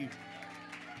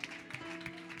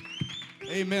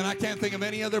Amen. I can't think of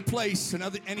any other place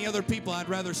and any other people I'd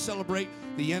rather celebrate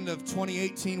the end of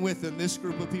 2018 with than this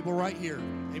group of people right here.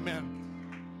 Amen.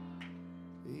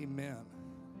 Amen.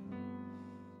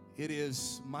 It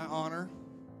is my honor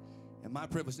and my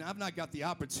privilege. Now, I've not got the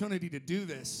opportunity to do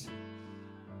this.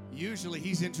 Usually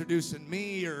he's introducing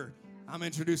me or I'm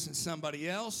introducing somebody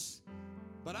else.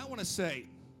 But I want to say,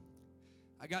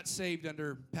 I got saved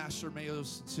under Pastor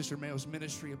Mayo's and Sister Mayo's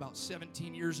ministry about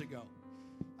 17 years ago.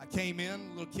 I came in, a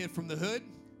little kid from the hood.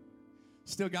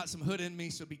 Still got some hood in me,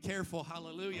 so be careful.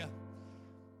 Hallelujah.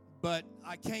 But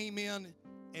I came in,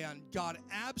 and God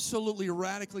absolutely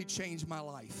radically changed my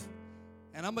life.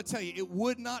 And I'm going to tell you, it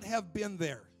would not have been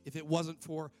there if it wasn't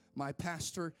for my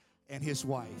pastor and his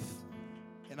wife.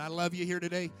 And I love you here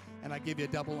today, and I give you a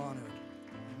double honor.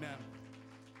 Amen.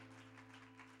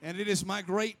 And it is my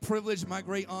great privilege, my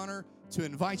great honor to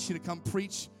invite you to come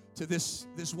preach to this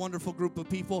wonderful group of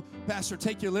people. Pastor,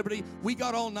 take your liberty. We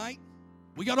got all night.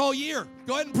 We got all year.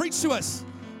 Go ahead and preach to us.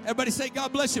 Everybody say,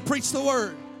 God bless you. Preach the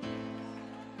word.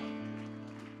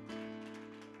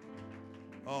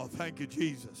 Oh, thank you,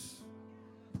 Jesus.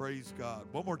 Praise God.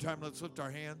 One more time, let's lift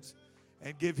our hands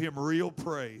and give him real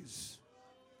praise.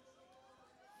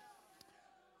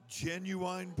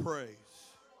 Genuine praise.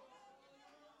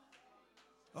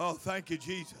 Oh, thank you,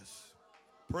 Jesus.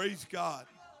 Praise God.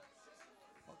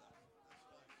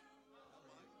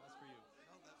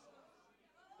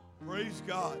 Praise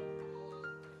God.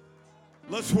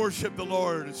 Let's worship the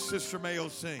Lord as Sister Mayo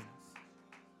sings.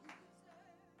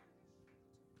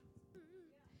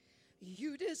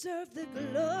 You deserve the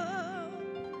glory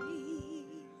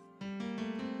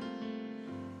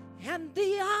and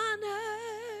the honor.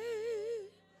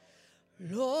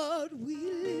 Lord, we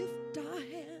lift our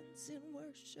hands in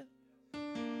worship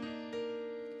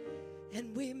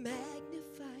and we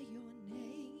magnify your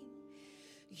name.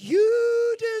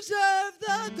 You deserve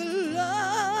the glory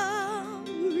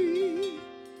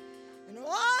and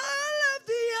all of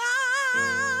the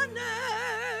honor.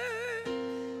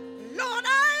 Lord, I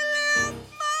lift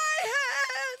my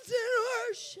hands in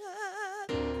worship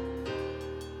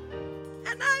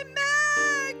and I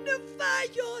magnify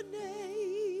your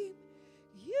name.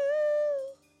 You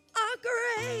are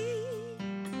great.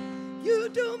 You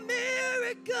do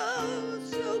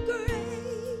miracles so great.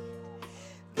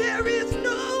 There is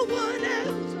no one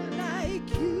else like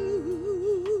you.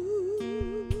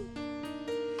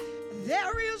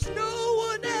 There is no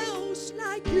one else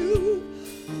like you.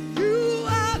 You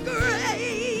are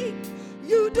great.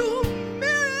 You do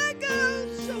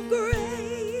miracles so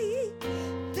great.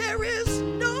 There is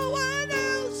no one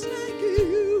else like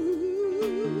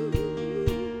you.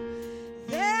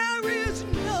 There is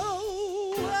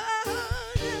no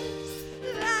one else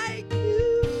like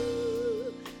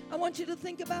you. I want you to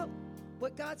think about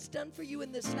what God's done for you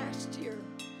in this last year.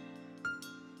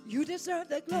 You deserve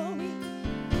the glory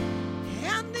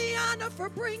and the honor for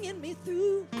bringing me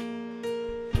through.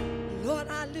 Lord,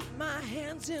 I lift my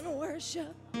hands in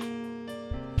worship and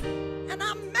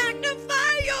I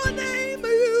magnify your name.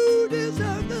 You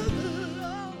deserve the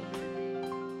glory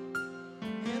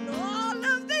and all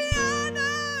of the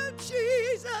honor,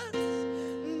 Jesus.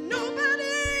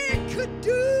 Nobody could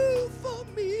do for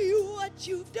me what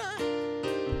you've done.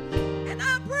 And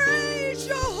I praise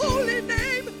your holy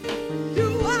name.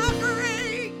 You are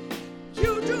great.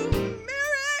 You do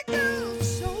miracles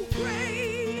so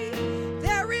great.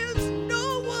 There is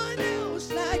no one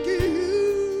else like you.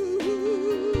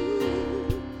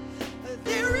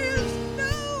 There is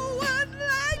no one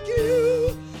like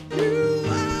you. You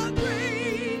are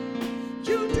great.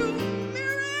 You do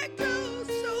miracles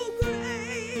so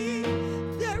great.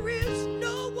 There is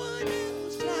no one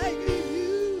else like you.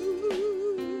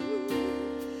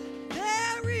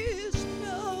 There is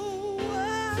no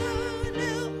one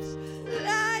else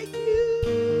like you.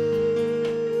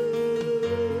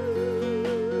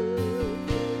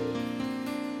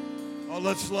 Oh,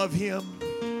 let's love him.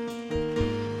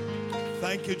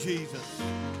 Thank you, Jesus.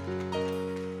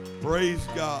 Praise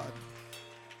God.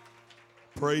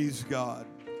 Praise God.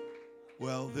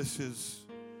 Well, this is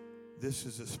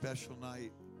a special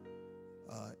night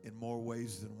in more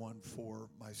ways than one for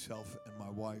myself and my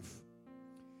wife.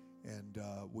 And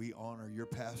we honor your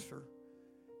pastor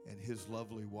and his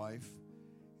lovely wife.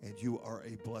 And you are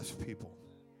a blessed people.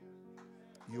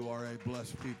 You are a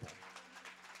blessed people.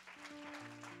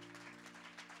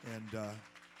 And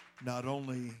not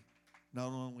only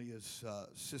is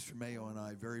Sister Mayo and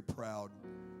I very proud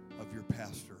of your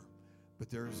pastor, but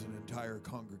there is an entire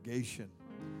congregation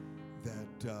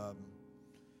that,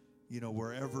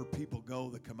 wherever people go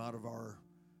that come out of our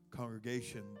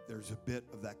congregation, there's a bit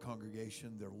of that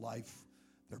congregation, their life,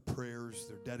 their prayers,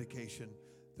 their dedication,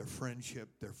 their friendship,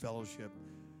 their fellowship.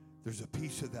 There's a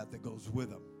piece of that goes with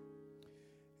them.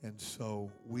 And so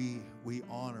we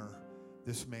honor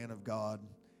this man of God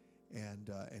and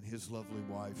his lovely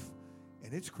wife.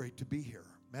 And it's great to be here.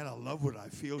 Man, I love what I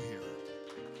feel here.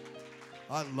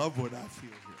 I love what I feel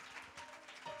here.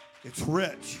 It's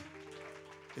rich.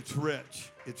 It's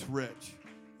rich. It's rich.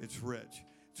 It's rich.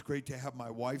 It's great to have my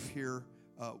wife here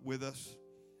with us.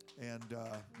 And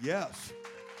yes.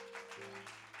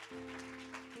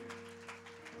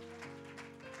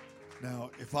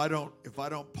 Now, if I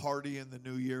don't party in the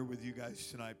new year with you guys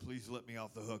tonight, please let me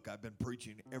off the hook. I've been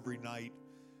preaching every night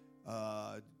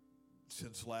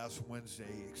since last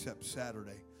Wednesday, except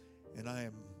Saturday, and I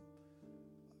am.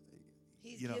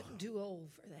 He's getting too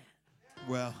old for that.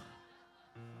 Well,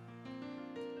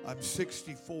 I'm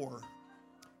 64,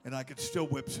 and I could still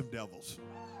whip some devils,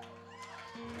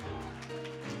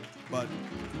 but.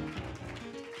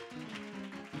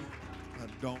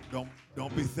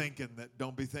 Don't be thinking that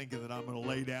I'm going to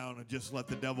lay down and just let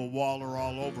the devil waller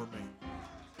all over me.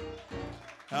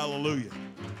 Hallelujah.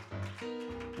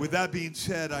 With that being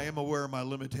said, I am aware of my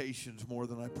limitations more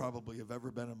than I probably have ever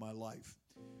been in my life.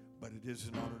 But it is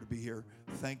an honor to be here.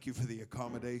 Thank you for the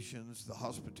accommodations, the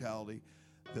hospitality.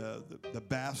 The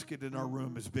basket in our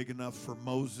room is big enough for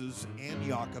Moses and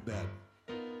Jochebed.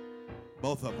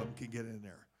 Both of them can get in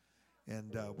there.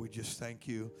 And we just thank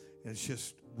you. And it's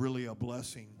just really a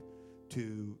blessing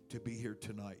to be here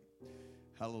tonight.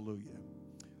 Hallelujah.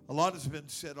 A lot has been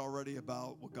said already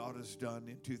about what God has done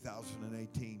in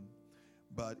 2018.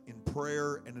 But in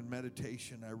prayer and in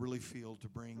meditation, I really feel to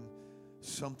bring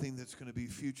something that's going to be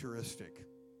futuristic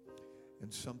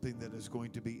and something that is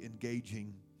going to be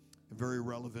engaging and very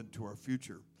relevant to our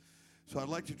future. So I'd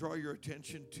like to draw your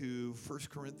attention to 1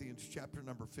 Corinthians chapter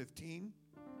number 15.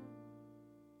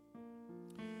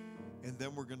 And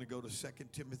then we're going to go to 2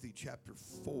 Timothy chapter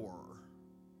 4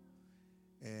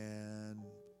 and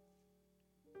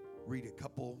read a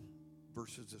couple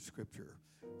verses of Scripture.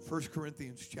 1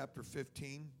 Corinthians chapter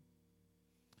 15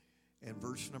 and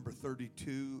verse number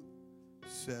 32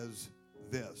 says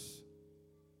this.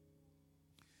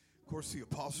 Of course, the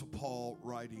Apostle Paul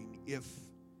writing, if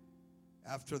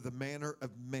after the manner of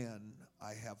men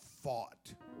I have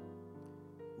fought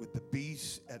with the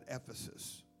beasts at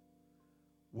Ephesus,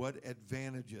 what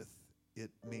advantageth it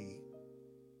me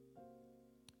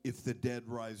if the dead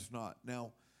rise not?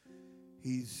 Now,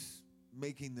 he's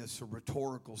making this a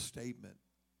rhetorical statement.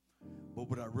 But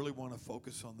what I really want to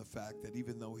focus on the fact that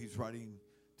even though he's writing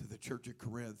to the church at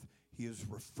Corinth, he is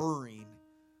referring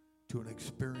to an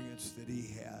experience that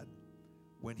he had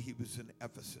when he was in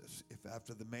Ephesus. If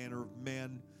after the manner of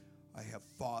men I have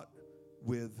fought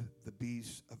with the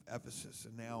beasts of Ephesus.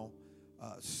 And now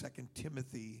 2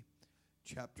 Timothy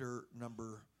chapter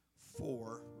number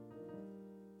 4.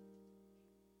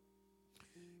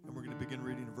 And we're going to begin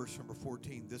reading in verse number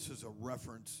 14. This is a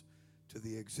reference to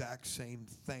the exact same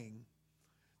thing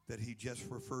that he just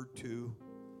referred to,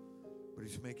 but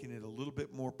he's making it a little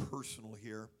bit more personal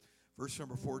here. Verse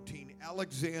number 14,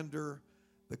 Alexander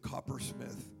the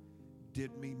coppersmith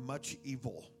did me much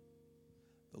evil.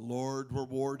 The Lord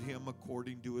reward him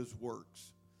according to his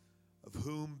works, of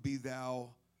whom be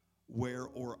thou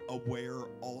aware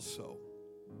also,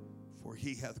 for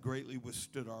he hath greatly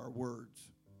withstood our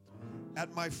words.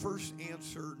 At my first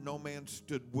answer no man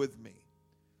stood with me,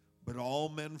 but all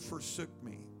men forsook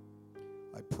me.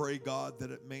 I pray God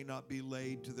that it may not be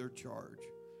laid to their charge.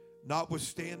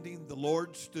 Notwithstanding, the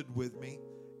Lord stood with me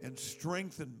and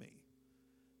strengthened me,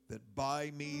 that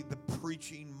by me the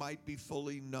preaching might be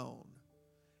fully known,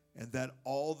 and that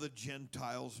all the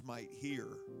Gentiles might hear.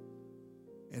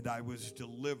 And I was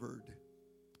delivered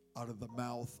out of the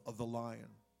mouth of the lion.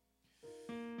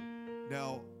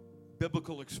 Now,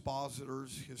 biblical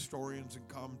expositors, historians, and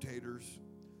commentators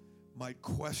might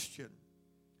question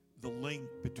the link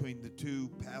between the two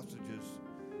passages,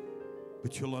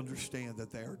 but you'll understand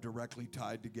that they are directly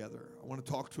tied together. I want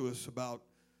to talk to us about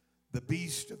the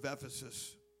beast of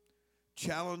Ephesus,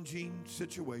 challenging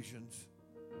situations,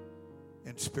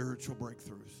 and spiritual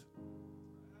breakthroughs.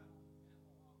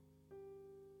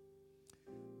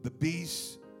 The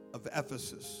beast of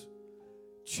Ephesus,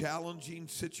 challenging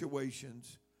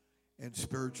situations, and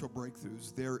spiritual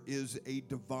breakthroughs. There is a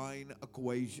divine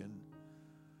equation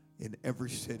in every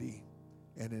city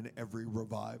and in every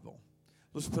revival.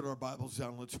 Let's put our Bibles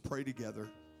down. Let's pray together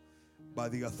by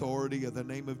the authority of the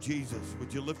name of Jesus.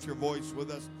 Would you lift your voice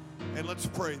with us? And let's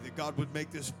pray that God would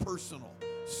make this personal,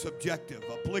 subjective,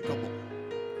 applicable,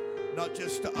 not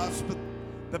just to us, but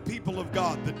the people of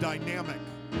God, the dynamic,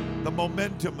 the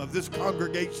momentum of this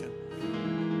congregation.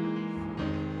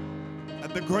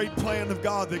 and the great plan of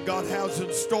God that God has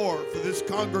in store for this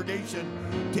congregation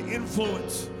to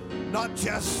influence not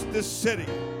just this city.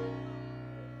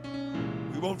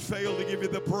 We won't fail to give you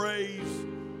the praise,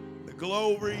 the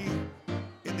glory,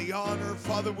 and the honor.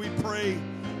 Father, we pray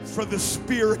for the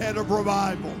spearhead of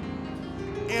revival,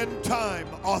 end time,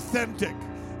 authentic,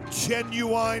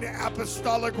 genuine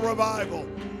apostolic revival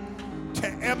to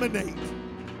emanate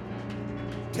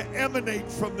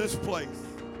from this place.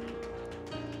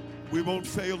 We won't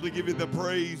fail to give you the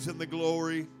praise and the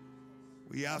glory.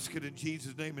 We ask it in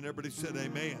Jesus' name, and everybody said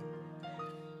amen.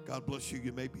 God bless you.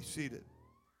 You may be seated.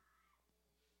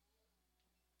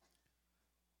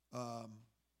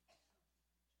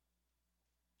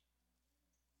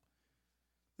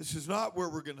 This is not where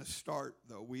we're going to start,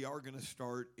 though. We are going to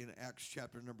start in Acts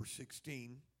chapter number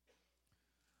 16.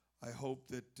 I hope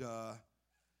that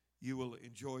you will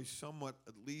enjoy somewhat,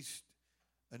 at least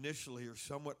initially, or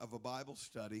somewhat of a Bible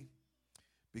study,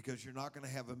 because you're not going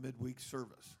to have a midweek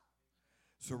service.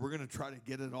 So we're going to try to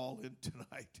get it all in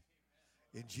tonight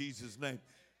in Jesus' name.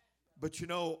 But you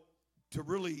know, to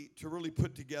really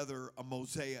put together a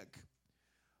mosaic,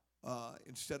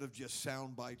 instead of just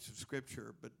sound bites of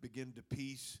Scripture, but begin to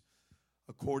piece,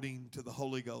 according to the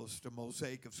Holy Ghost, a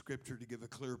mosaic of Scripture to give a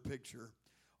clear picture,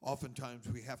 oftentimes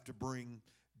we have to bring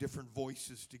different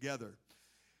voices together.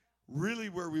 Really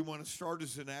where we want to start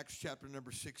is in Acts chapter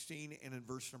number 16 and in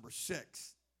verse number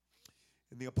 6.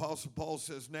 And the Apostle Paul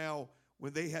says, "Now,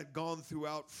 when they had gone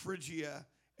throughout Phrygia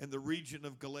and the region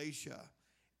of Galatia,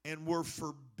 and were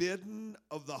forbidden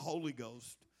of the Holy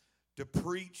Ghost to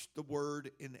preach the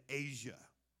word in Asia."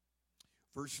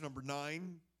 Verse number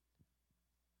 9.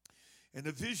 "And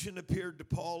a vision appeared to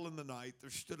Paul in the night. There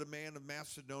stood a man of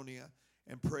Macedonia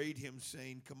and prayed him,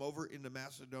 saying, 'Come over into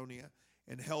Macedonia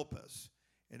and help us.'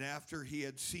 And after he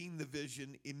had seen the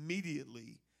vision,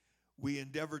 immediately we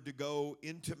endeavored to go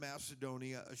into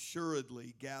Macedonia,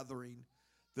 assuredly gathering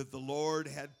that the Lord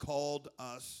had called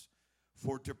us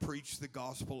for to preach the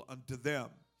gospel unto them."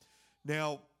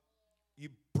 Now, you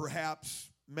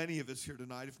perhaps, many of us here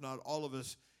tonight, if not all of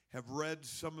us, have read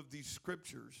some of these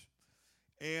scriptures,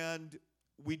 and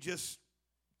we just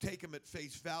take them at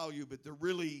face value, but there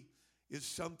really is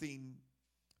something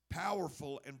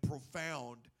powerful and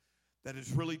profound that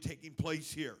is really taking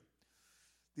place here.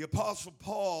 The Apostle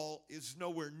Paul is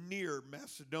nowhere near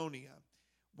Macedonia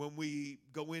when we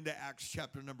go into Acts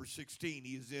chapter number 16.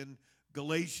 He is in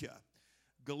Galatia.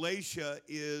 Galatia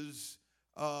is,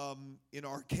 in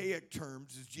archaic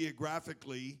terms, is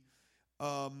geographically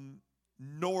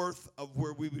north of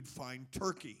where we would find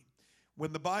Turkey.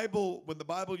 When the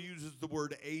Bible uses the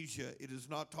word Asia, it is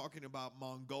not talking about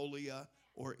Mongolia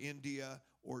or India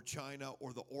or China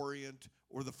or the Orient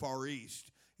or the Far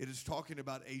East. It is talking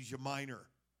about Asia Minor.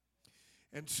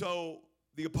 And so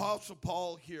the Apostle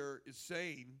Paul here is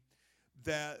saying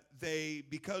that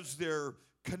because they're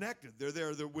connected,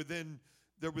 they're within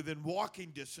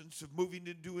walking distance of moving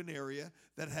into an area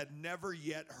that had never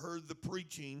yet heard the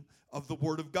preaching of the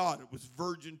Word of God. It was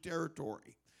virgin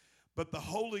territory. But the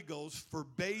Holy Ghost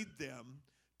forbade them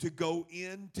to go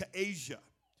into Asia.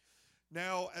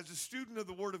 Now, as a student of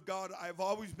the Word of God, I've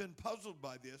always been puzzled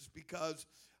by this, because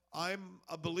I'm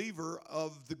a believer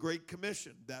of the Great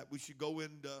Commission, that we should go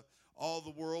into all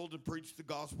the world and preach the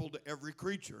gospel to every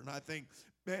creature. And I think,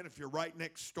 man, if you're right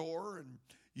next door and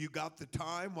you got the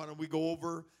time, why don't we go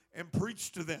over and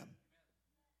preach to them?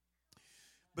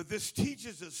 But this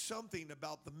teaches us something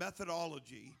about the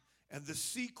methodology and the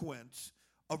sequence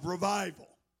of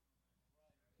revival.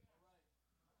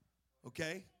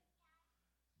 Okay?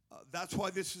 That's why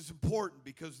this is important,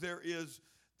 because there is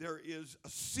a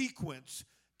sequence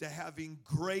to having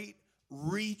great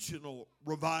regional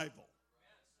revival.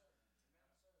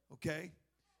 Okay?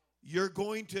 You are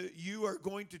going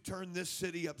to turn this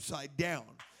city upside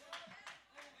down.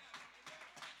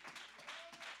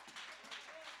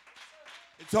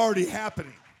 It's already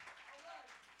happening.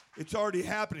 It's already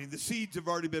happening. The seeds have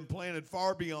already been planted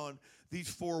far beyond these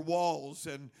four walls,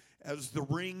 and as the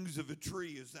rings of a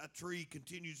tree, as that tree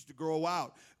continues to grow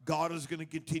out, God is going to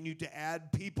continue to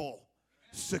add people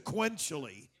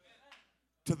sequentially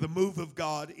to the move of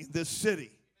God in this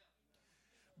city.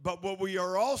 But what we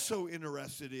are also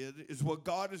interested in is what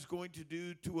God is going to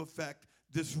do to affect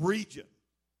this region.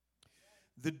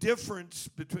 The difference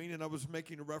between, and I was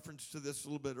making a reference to this a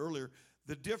little bit earlier,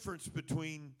 the difference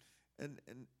between an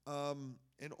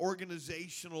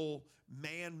organizational,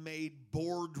 man-made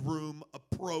boardroom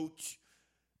approach,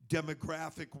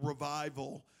 demographic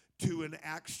revival, to an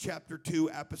Acts chapter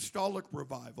 2 apostolic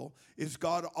revival is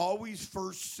God always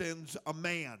first sends a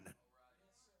man.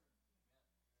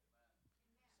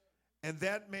 And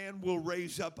that man will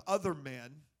raise up other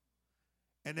men.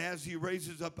 And as he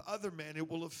raises up other men, it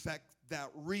will affect that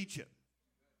region.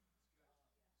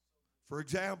 For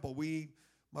example,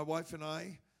 my wife and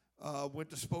I went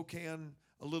to Spokane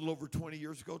a little over 20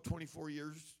 years ago, 24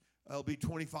 years. I'll be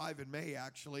 25 in May,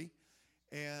 actually.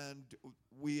 And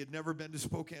we had never been to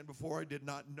Spokane before. I did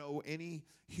not know any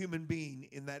human being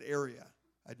in that area.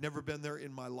 I'd never been there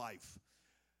in my life.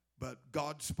 But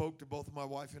God spoke to both my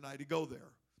wife and I to go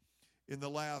there. In the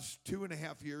last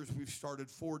 2.5 years, we've started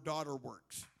 4 daughter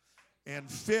works. And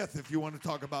 5th, if you want to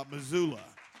talk about Missoula,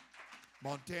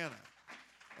 Montana.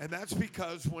 And that's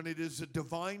because when it is a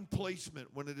divine placement,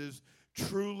 when it is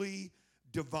truly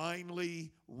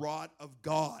divinely wrought of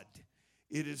God,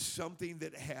 it is something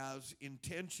that has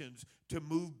intentions to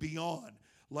move beyond.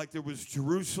 Like there was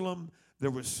Jerusalem,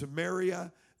 there was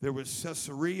Samaria, there was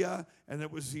Caesarea, and there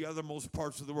was the othermost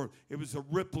parts of the world. It was a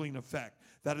rippling effect.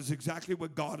 That is exactly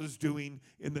what God is doing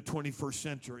in the 21st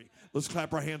century. Let's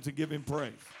clap our hands and give him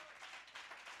praise.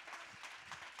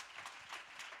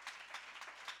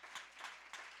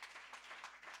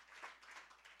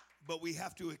 But we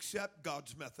have to accept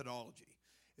God's methodology.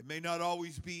 It may not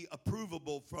always be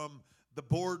approvable from the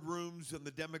boardrooms and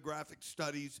the demographic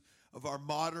studies of our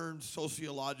modern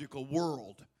sociological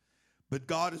world. But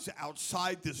God is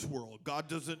outside this world. God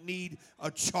doesn't need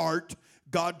a chart.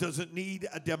 God doesn't need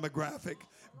a demographic.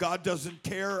 God doesn't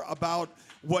care about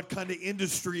what kind of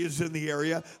industry is in the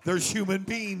area. There's human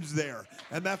beings there.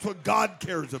 And that's what God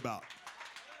cares about.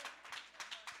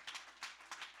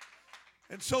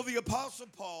 And so the Apostle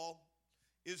Paul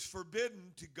is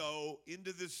forbidden to go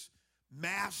into this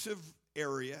massive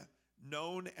area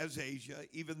known as Asia,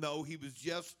 even though he was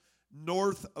just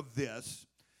north of this.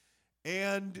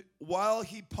 And while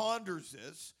he ponders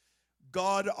this,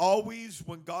 God always,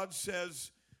 when God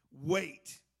says,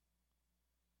 wait,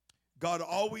 God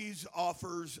always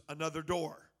offers another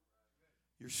door.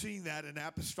 You're seeing that in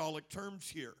apostolic terms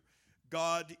here.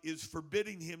 God is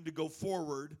forbidding him to go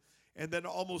forward, and then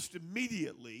almost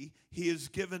immediately he is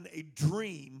given a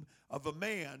dream of a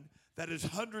man that is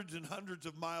hundreds and hundreds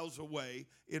of miles away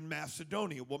in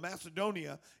Macedonia. Well,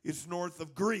 Macedonia is north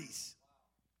of Greece.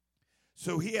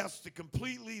 So he has to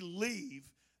completely leave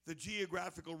the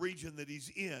geographical region that he's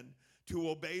in to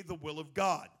obey the will of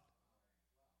God.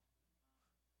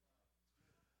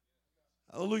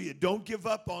 Hallelujah. Don't give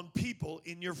up on people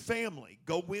in your family.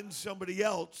 Go win somebody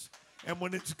else. And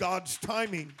when it's God's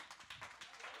timing,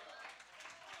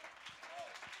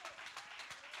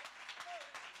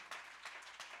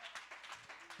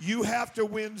 you have to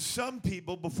win some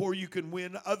people before you can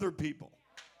win other people.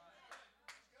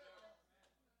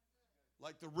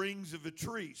 Like the rings of a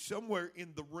tree. Somewhere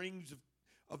in the rings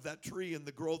of that tree and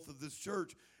the growth of this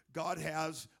church, God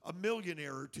has a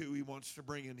millionaire or two he wants to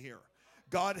bring in here.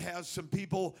 God has some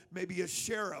people, maybe a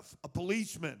sheriff, a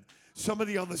policeman,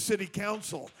 somebody on the city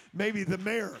council, maybe the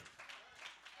mayor.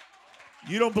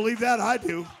 You don't believe that? I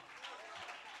do.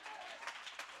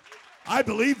 I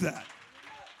believe that.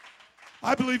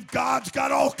 I believe God's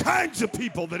got all kinds of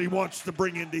people that he wants to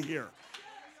bring into here.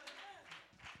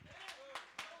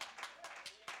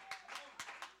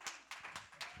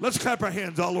 Let's clap our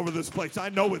hands all over this place. I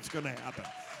know it's going to happen.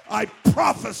 I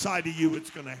prophesy to you it's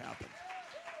going to happen.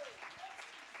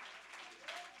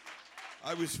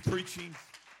 I was preaching,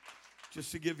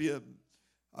 just to give you,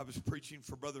 I was preaching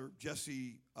for Brother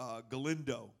Jesse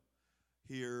Galindo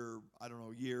here, I don't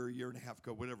know, year and a half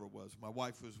ago, whatever it was. My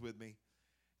wife was with me.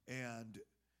 And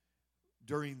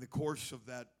during the course of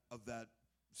that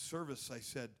service, I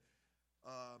said,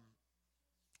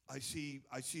 I see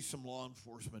some law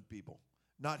enforcement people.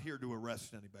 Not here to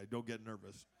arrest anybody. Don't get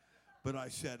nervous. But I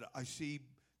said, I see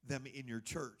them in your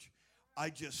church.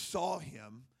 I just saw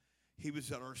him. He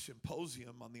was at our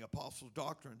symposium on the Apostles'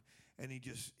 Doctrine, and he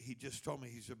just told me,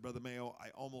 he said, Brother Mayo, I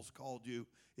almost called you.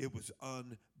 It was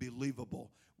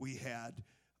unbelievable. We had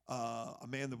a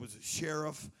man that was a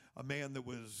sheriff, a man that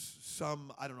was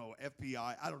some, I don't know,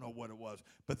 FBI, I don't know what it was,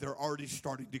 but they're already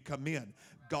starting to come in.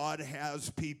 God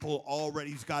has people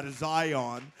already, he's got his eye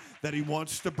on that he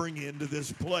wants to bring into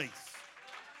this place.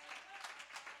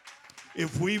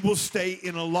 If we will stay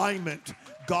in alignment,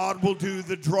 God will do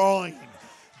the drawing.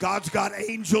 God's got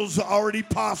angels already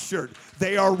postured.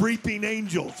 They are reaping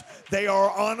angels. They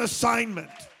are on assignment.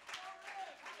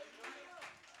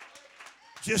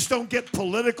 Just don't get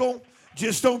political.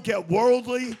 Just don't get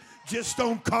worldly. Just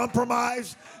don't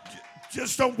compromise.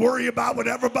 Just don't worry about what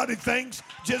everybody thinks.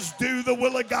 Just do the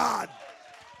will of God.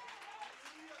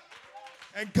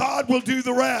 And God will do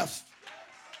the rest.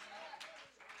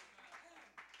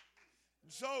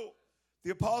 And so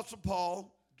the Apostle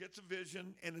Paul gets a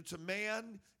vision, and it's a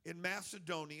man in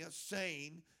Macedonia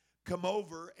saying, come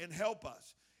over and help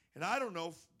us. And I don't know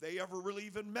if they ever really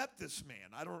even met this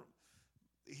man.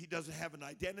 He doesn't have an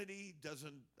identity,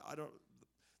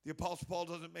 the Apostle Paul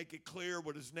doesn't make it clear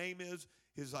what his name is,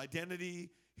 his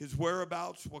identity, his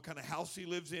whereabouts, what kind of house he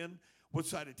lives in, what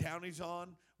side of town he's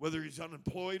on, whether he's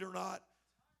unemployed or not.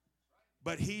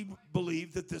 But he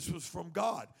believed that this was from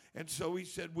God. And so he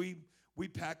said, we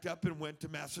packed up and went to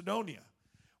Macedonia.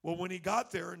 Well, when he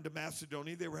got there into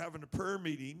Macedonia, they were having a prayer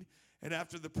meeting. And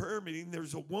after the prayer meeting,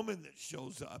 there's a woman that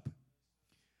shows up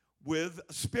with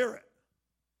a spirit.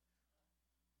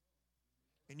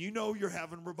 And you know you're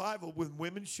having revival when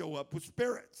women show up with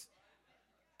spirits.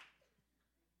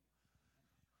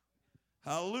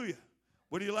 Hallelujah.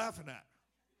 What are you laughing at?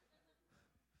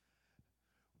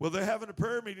 Well, they're having a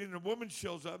prayer meeting, and a woman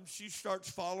shows up, and she starts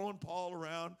following Paul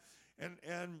around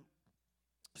and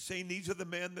saying, these are the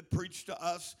men that preach to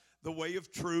us the way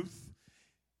of truth.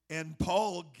 And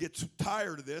Paul gets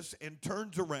tired of this and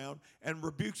turns around and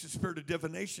rebukes the spirit of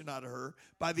divination out of her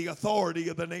by the authority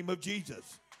of the name of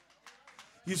Jesus.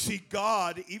 You see,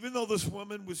 God, even though this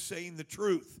woman was saying the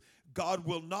truth, God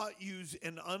will not use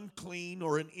an unclean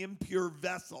or an impure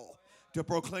vessel to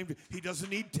proclaim. He doesn't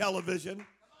need television.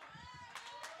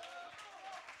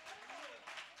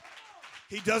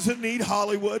 He doesn't need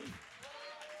Hollywood.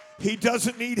 He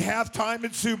doesn't need halftime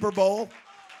at Super Bowl.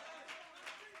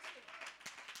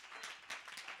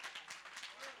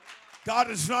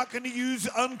 God is not going to use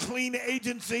unclean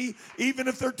agency even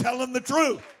if they're telling the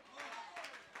truth.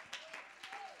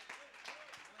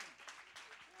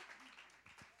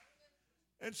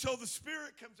 And so the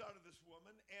spirit comes out of this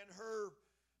woman, and her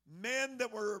men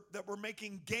that were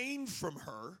making gain from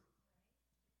her,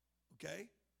 okay?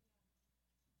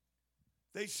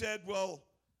 They said, well,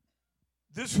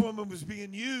 this woman was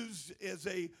being used as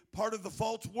a part of the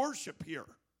false worship here.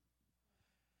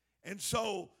 And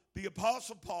so the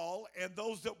Apostle Paul and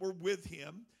those that were with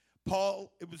him,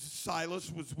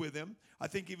 Silas was with him. I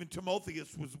think even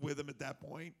Timotheus was with him at that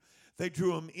point. They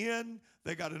drew him in.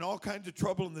 They got in all kinds of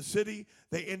trouble in the city.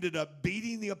 They ended up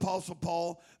beating the Apostle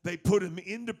Paul. They put him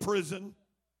into prison.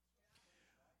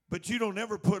 But you don't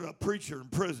ever put a preacher in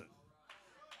prison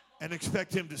and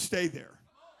expect him to stay there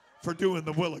for doing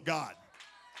the will of God.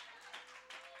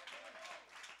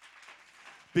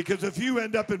 Because if you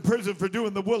end up in prison for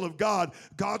doing the will of God,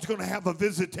 God's going to have a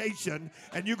visitation,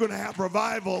 and you're going to have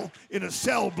revival in a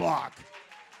cell block.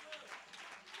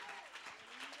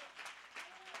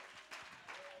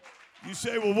 You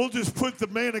say, well, we'll just put the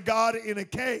man of God in a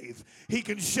cave. He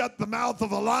can shut the mouth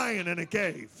of a lion in a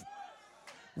cave.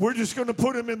 We're just going to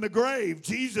put him in the grave.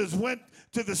 Jesus went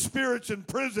to the spirits in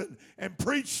prison and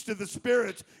preached to the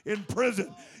spirits in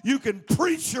prison. You can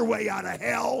preach your way out of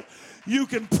hell. You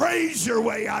can praise your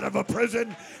way out of a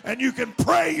prison. And you can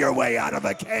pray your way out of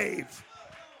a cave.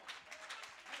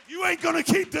 You ain't going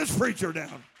to keep this preacher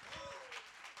down.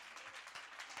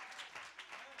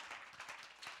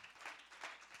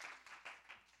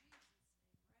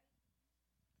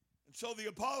 And so the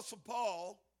Apostle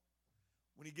Paul,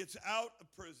 when he gets out of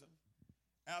prison,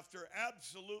 after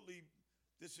absolutely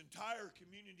this entire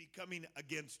community coming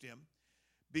against him,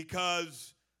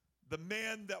 because the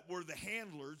men that were the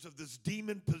handlers of this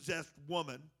demon-possessed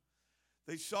woman,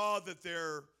 they saw that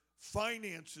their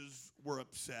finances were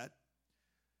upset.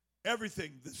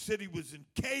 Everything, the city was in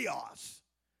chaos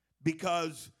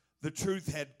because the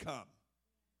truth had come.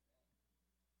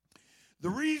 The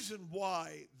reason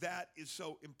why that is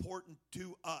so important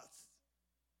to us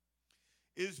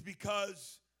is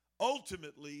because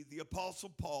ultimately the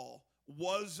Apostle Paul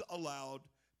was allowed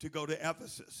to go to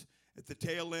Ephesus. At the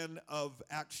tail end of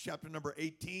Acts chapter number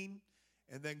 18,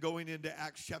 and then going into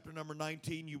Acts chapter number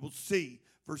 19, you will see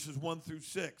verses 1 through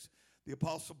 6. The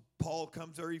Apostle Paul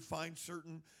comes there. He finds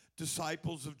certain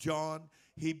disciples of John.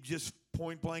 He just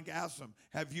point blank asks them,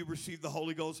 have you received the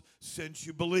Holy Ghost since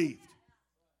you believed?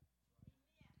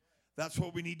 That's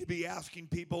what we need to be asking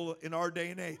people in our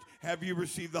day and age. Have you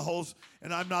received the Holy Ghost?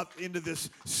 And I'm not into this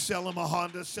sell him a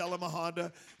Honda, sell him a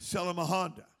Honda, sell him a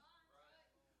Honda.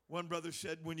 One brother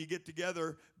said, when you get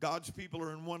together, God's people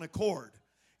are in one accord.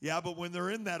 Yeah, but when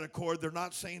they're in that accord, they're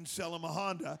not saying sell them a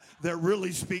Honda. They're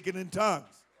really speaking in tongues.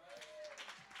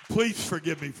 Please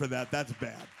forgive me for that. That's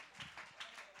bad.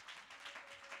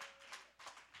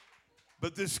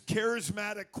 But this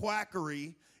charismatic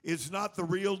quackery is not the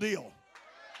real deal.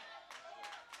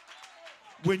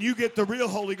 When you get the real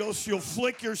Holy Ghost, you'll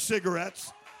flick your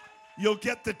cigarettes. You'll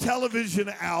get the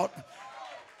television out.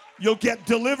 You'll get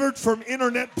delivered from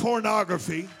internet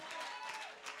pornography.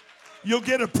 You'll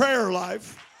get a prayer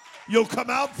life. You'll come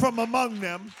out from among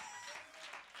them.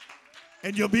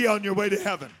 and you'll be on your way to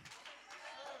heaven.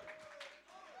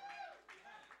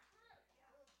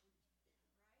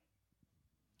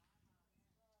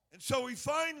 And so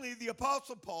the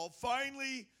Apostle Paul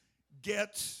finally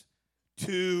gets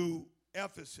to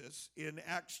Ephesus in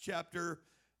Acts chapter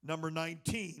number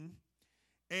 19,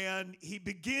 and he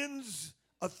begins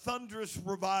a thunderous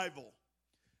revival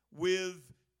with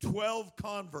 12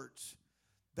 converts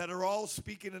that are all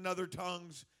speaking in other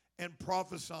tongues and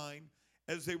prophesying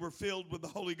as they were filled with the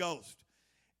Holy Ghost.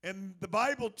 And the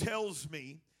Bible tells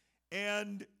me,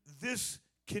 and this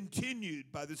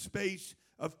continued by the space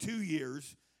of 2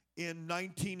 years in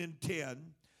 19 and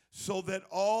 10, so that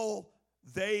all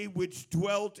they which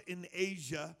dwelt in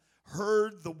Asia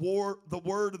heard the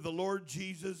word of the Lord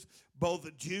Jesus,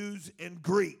 both Jews and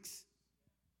Greeks.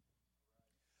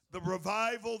 The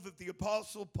revival that the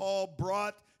Apostle Paul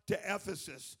brought to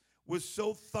Ephesus was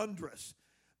so thunderous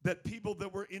that people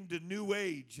that were into New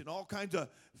Age and all kinds of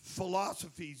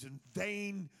philosophies and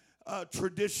vain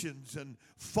traditions and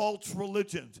false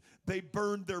religions, they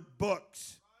burned their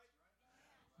books.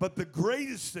 But the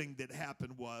greatest thing that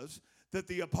happened was that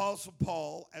the Apostle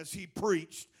Paul, as he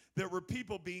preached, there were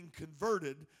people being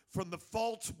converted from the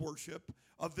false worship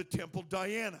of the temple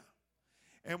Diana.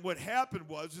 And what happened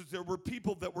was there were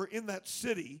people that were in that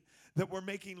city that were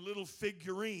making little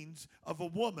figurines of a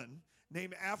woman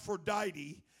named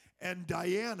Aphrodite and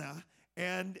Diana,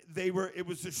 and it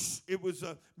was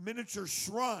a miniature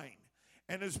shrine.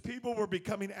 And as people were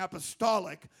becoming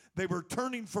apostolic, they were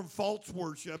turning from false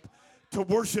worship to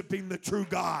worshiping the true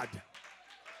God.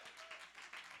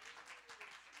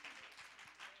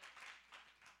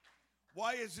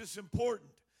 Why is this important?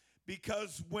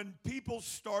 Because when people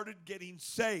started getting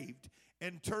saved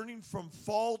and turning from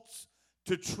false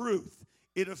to truth,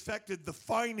 it affected the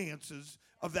finances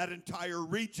of that entire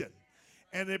region.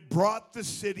 And it brought the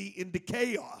city into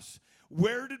chaos.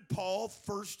 Where did Paul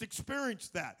first experience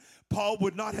that? Paul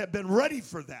would not have been ready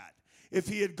for that if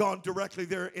he had gone directly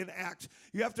there in Acts.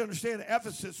 You have to understand,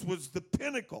 Ephesus was the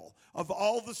pinnacle of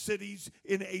all the cities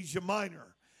in Asia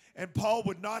Minor. And Paul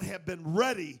would not have been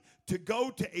ready to go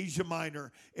to Asia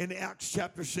Minor in Acts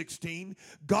chapter 16.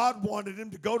 God wanted him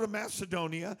to go to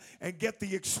Macedonia and get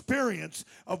the experience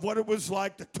of what it was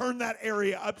like to turn that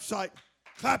area upside.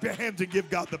 Clap your hands and give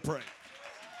God the praise.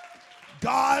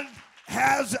 God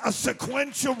has a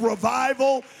sequential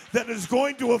revival that is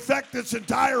going to affect this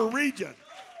entire region.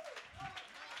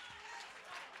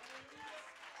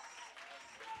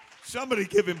 Somebody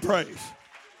give him praise.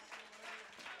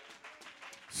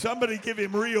 Somebody give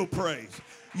him real praise.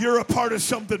 You're a part of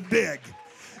something big.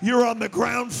 You're on the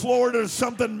ground floor to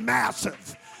something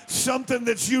massive, something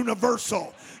that's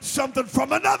universal, something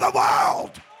from another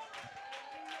world.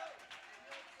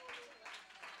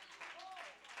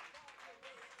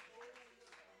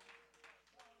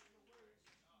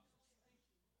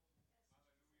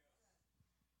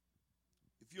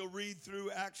 If you'll read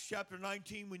through Acts chapter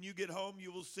 19, when you get home,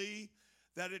 you will see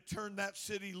that it turned that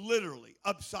city literally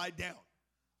upside down,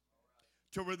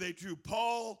 to where they drew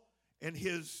Paul and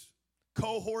his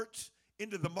cohorts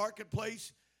into the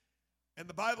marketplace. And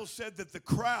the Bible said that the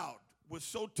crowd was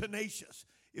so tenacious.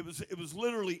 It was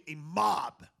literally a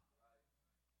mob.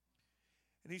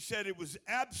 And he said it was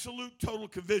absolute total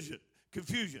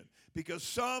confusion, because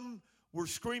some were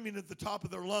screaming at the top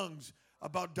of their lungs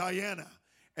about Diana,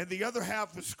 and the other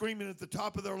half was screaming at the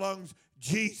top of their lungs,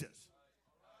 Jesus.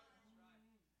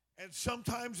 And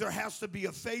sometimes there has to be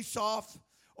a face-off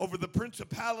over the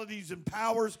principalities and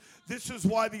powers. This is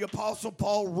why the Apostle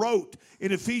Paul wrote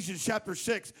in Ephesians chapter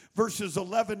 6, verses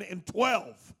 11 and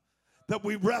 12, that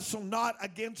we wrestle not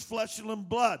against flesh and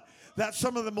blood. That's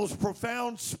some of the most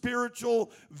profound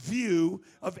spiritual view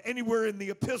of anywhere in the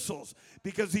epistles,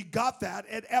 because he got that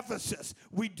at Ephesus.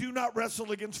 We do not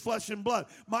wrestle against flesh and blood.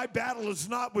 My battle is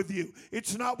not with you.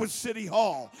 It's not with City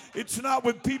Hall. It's not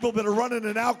with people that are running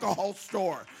an alcohol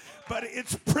store. But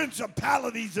it's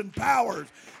principalities and powers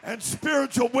and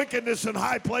spiritual wickedness in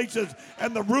high places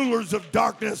and the rulers of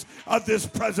darkness of this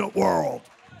present world.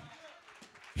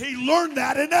 He learned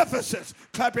that in Ephesus.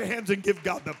 Clap your hands and give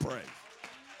God the praise.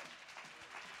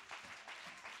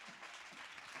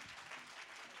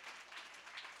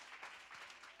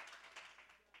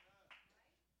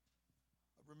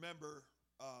 I remember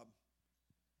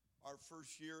our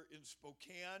first year in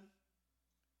Spokane.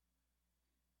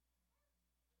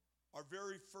 Our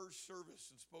very first service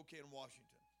in Spokane, Washington.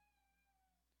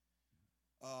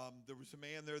 There was a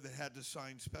man there that had to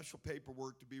sign special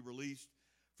paperwork to be released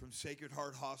from Sacred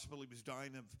Heart Hospital. He was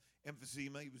dying of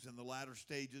emphysema. He was in the latter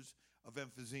stages of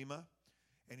emphysema.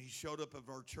 And he showed up at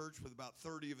our church with about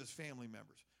 30 of his family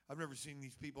members. I've never seen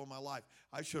these people in my life.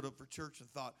 I showed up for church and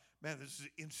thought, man, this is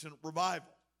instant revival.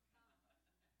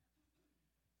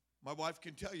 My wife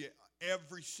can tell you,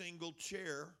 every single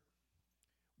chair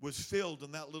was filled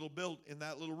in that little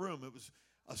room. It was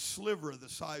a sliver of the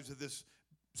size of this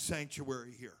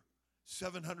sanctuary here.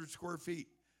 700 square feet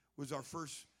was our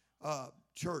first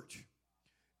church.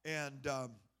 And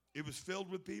it was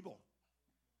filled with people.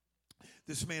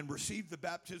 This man received the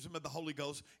baptism of the Holy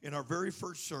Ghost in our very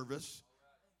first service.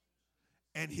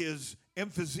 And his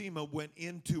emphysema went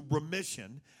into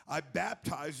remission. I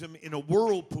baptized him in a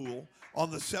whirlpool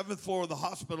on the 7th floor of the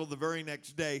hospital the very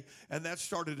next day, and that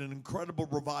started an incredible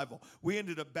revival. We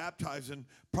ended up baptizing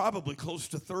probably close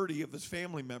to 30 of his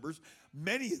family members,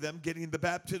 many of them getting the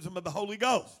baptism of the Holy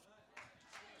Ghost.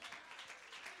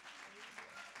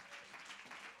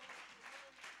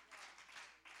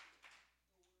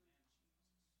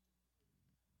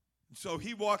 So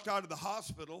he walked out of the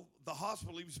hospital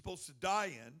he was supposed to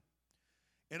die in,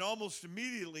 and almost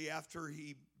immediately after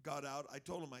he got out, I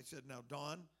told him, I said, now,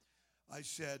 Don, I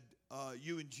said,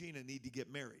 you and Gina need to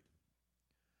get married.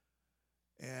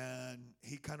 And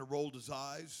he kind of rolled his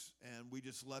eyes, and we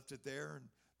just left it there. And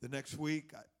the next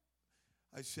week,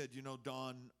 I said, you know,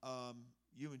 Don,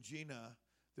 you and Gina,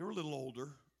 they're a little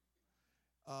older.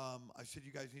 I said,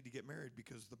 you guys need to get married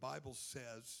because the Bible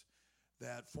says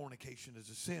that fornication is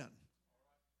a sin.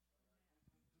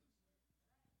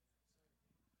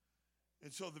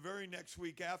 And so the very next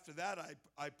week after that,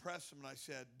 I pressed him and I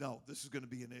said, no, this is going to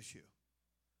be an issue.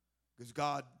 Because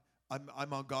God,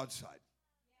 I'm on God's side.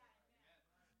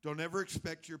 Don't ever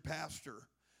expect your pastor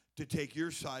to take your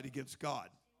side against God.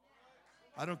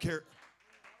 I don't care.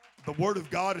 The word of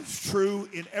God is true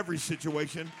in every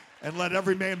situation, and let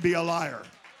every man be a liar.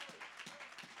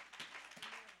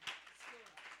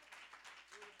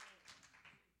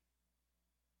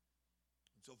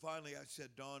 So finally I said,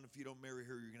 Don, if you don't marry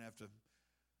her, you're going to have to.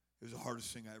 It was the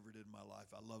hardest thing I ever did in my life.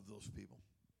 I love those people.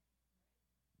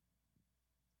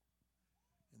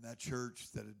 In that church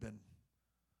that had been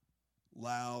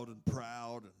loud and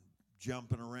proud and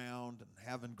jumping around and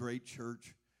having great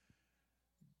church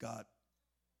got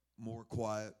more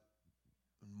quiet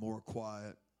and more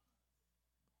quiet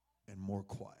and more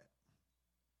quiet.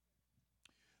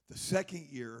 The second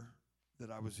year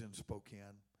that I was in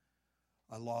Spokane,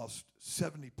 I lost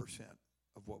 70%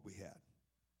 of what we had.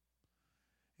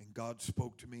 And God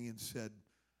spoke to me and said,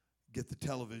 get the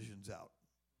televisions out.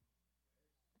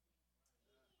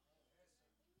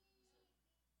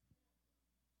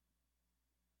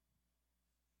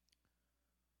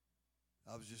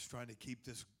 I was just trying to keep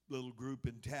this little group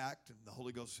intact, and the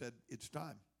Holy Ghost said, it's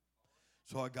time.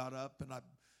 So I got up and I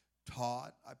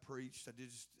taught, I preached.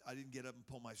 I didn't get up and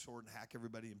pull my sword and hack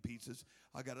everybody in pieces.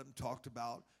 I got up and talked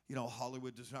about,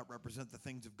 Hollywood does not represent the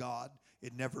things of God.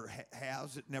 It never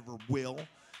has. It never will.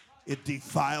 It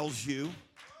defiles you.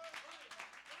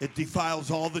 It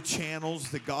defiles all the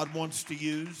channels that God wants to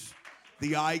use.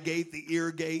 The eye gate, the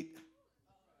ear gate,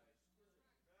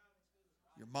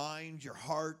 your mind, your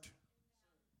heart.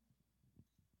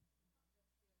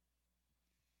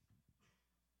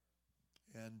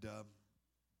 And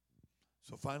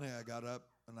so finally I got up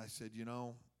and I said,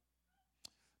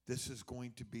 this is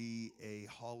going to be a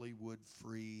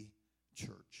Hollywood-free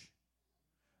church.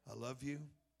 I love you.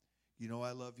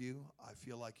 I love you. I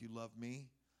feel like you love me.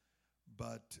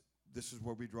 But this is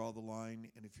where we draw the line.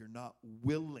 And if you're not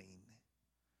willing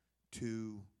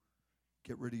to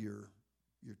get rid of your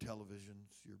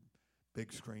televisions, your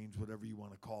big screens, whatever you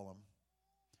want to call them,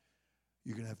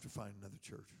 you're going to have to find another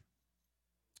church.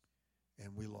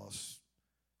 And we lost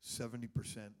 70%.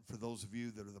 For those of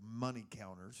you that are the money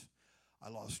counters, I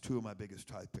lost 2 of my biggest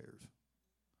tithe payers.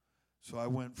 So I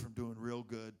went from doing real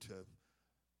good to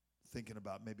thinking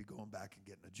about maybe going back and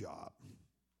getting a job.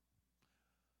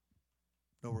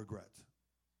 No regrets.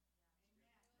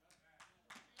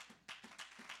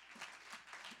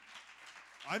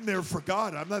 I'm there for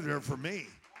God. I'm not there for me.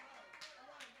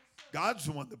 God's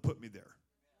the one that put me there.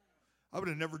 I would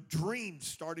have never dreamed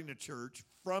starting a church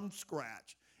from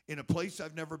scratch in a place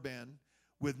I've never been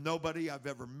with nobody I've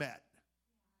ever met.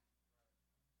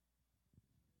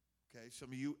 Okay, some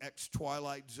of you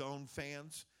ex-Twilight Zone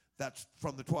fans, that's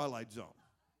from the Twilight Zone.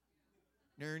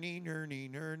 Nurney,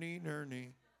 nurney, nurney,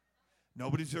 nurney.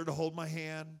 Nobody's there to hold my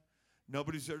hand.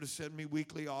 Nobody's there to send me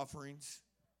weekly offerings.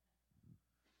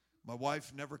 My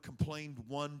wife never complained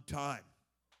one time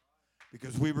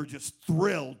because we were just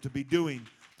thrilled to be doing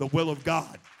the will of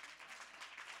God.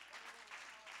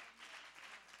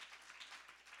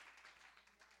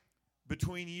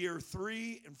 Between year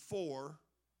 3 and 4,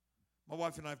 my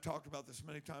wife and I have talked about this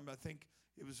many times. I think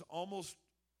it was almost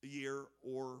a year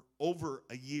or over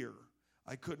a year,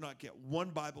 I could not get one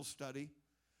Bible study,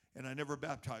 and I never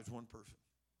baptized one person.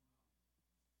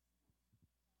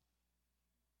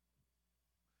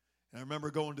 And I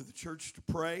remember going to the church to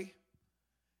pray,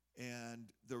 and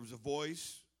there was a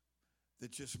voice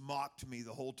that just mocked me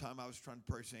the whole time I was trying to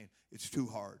pray, saying, it's too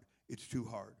hard, it's too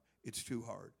hard, it's too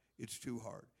hard, it's too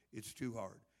hard, it's too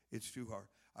hard, it's too hard.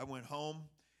 I went home,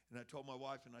 and I told my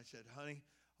wife, and I said, honey,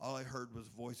 all I heard was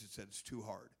a voice that said, it's too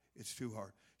hard, it's too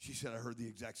hard. She said, I heard the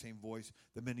exact same voice.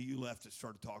 The minute you left, it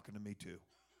started talking to me too.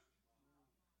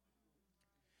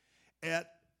 At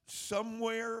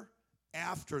somewhere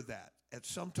after that, at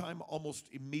some time almost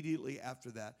immediately after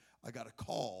that, I got a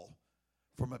call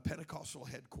from a Pentecostal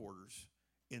headquarters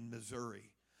in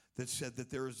Missouri that said that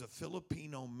there is a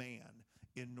Filipino man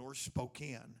in North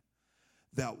Spokane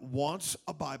that wants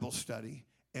a Bible study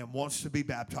and wants to be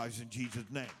baptized in Jesus'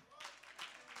 name.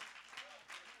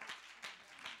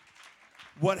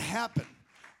 What happened?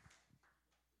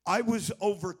 I was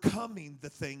overcoming the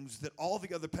things that all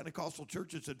the other Pentecostal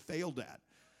churches had failed at.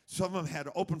 Some of them had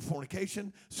open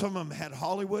fornication, some of them had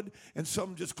Hollywood, and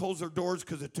some just closed their doors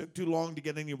because it took too long to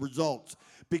get any results.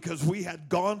 Because we had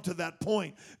gone to that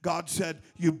point. God said,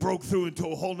 you broke through into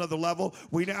a whole nother level.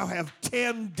 We now have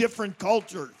 10 different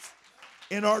cultures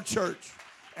in our church,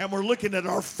 and we're looking at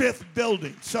our 5th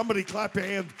building. Somebody clap your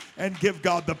hands and give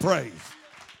God the praise.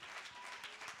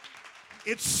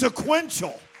 It's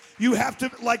sequential. You have to,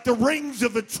 like the rings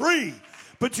of a tree,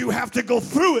 but you have to go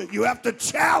through it. You have to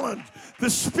challenge the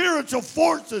spiritual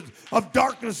forces of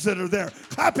darkness that are there.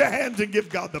 Clap your hands and give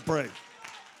God the praise.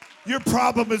 Your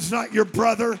problem is not your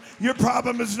brother. Your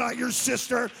problem is not your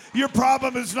sister. Your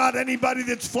problem is not anybody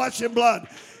that's flesh and blood.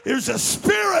 There's a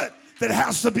spirit that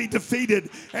has to be defeated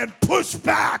and pushed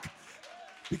back,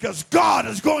 because God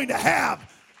is going to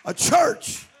have a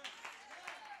church.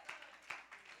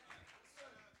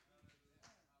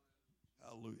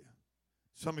 Hallelujah.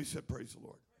 Somebody said, praise the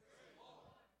Lord.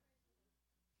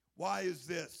 Why is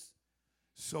this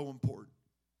so important?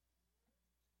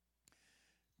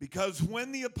 Because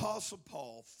when the Apostle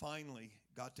Paul finally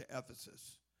got to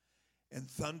Ephesus and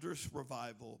thunderous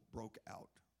revival broke out,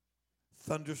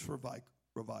 thunderous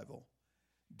revival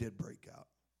did break out.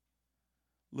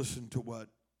 Listen to what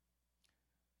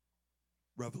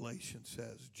Revelation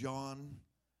says. John,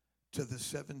 to the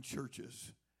 7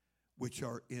 churches which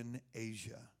are in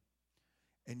Asia,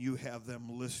 and you have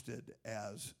them listed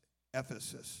as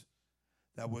Ephesus,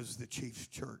 that was the chief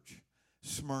church,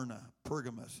 Smyrna,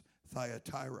 Pergamos,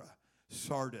 Thyatira,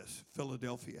 Sardis,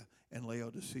 Philadelphia, and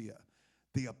Laodicea.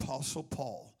 The Apostle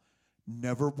Paul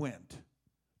never went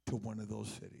to one of those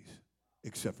cities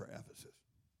except for Ephesus.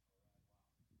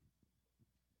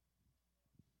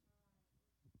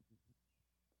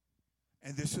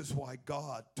 And this is why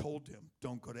God told him,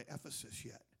 don't go to Ephesus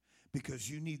yet, because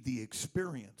you need the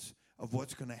experience of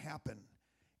what's going to happen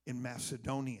in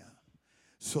Macedonia,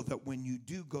 so that when you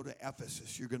do go to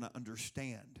Ephesus, you're going to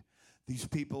understand these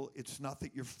people. It's not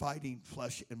that you're fighting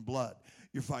flesh and blood.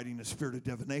 You're fighting a spirit of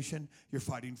divination. You're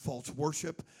fighting false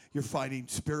worship. You're fighting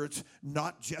spirits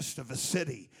not just of a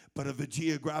city, but of a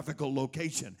geographical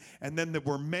location. And then there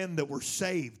were men that were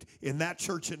saved in that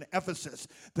church in Ephesus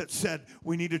that said,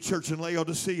 we need a church in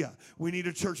Laodicea. We need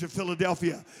a church in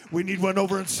Philadelphia. We need one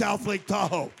over in South Lake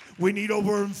Tahoe. We need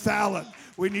over in Fallon.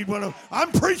 We need one of.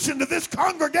 I'm preaching to this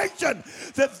congregation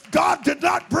that God did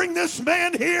not bring this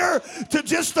man here to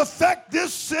just affect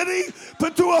this city,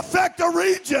 but to affect a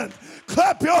region.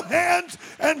 Clap your hands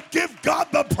and give God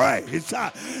the praise.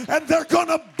 And they're going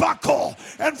to buckle,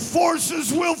 and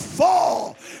forces will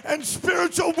fall, and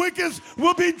spiritual wickedness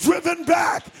will be driven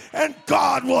back, and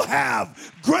God will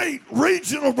have great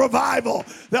regional revival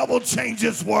that will change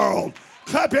this world.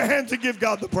 Clap your hands and give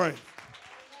God the praise.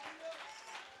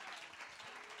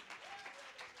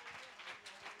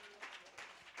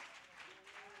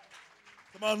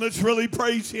 Come on, let's really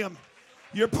praise him.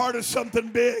 You're part of something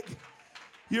big.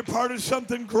 You're part of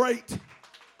something great.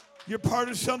 You're part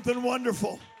of something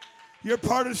wonderful. You're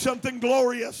part of something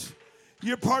glorious.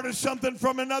 You're part of something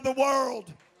from another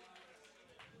world.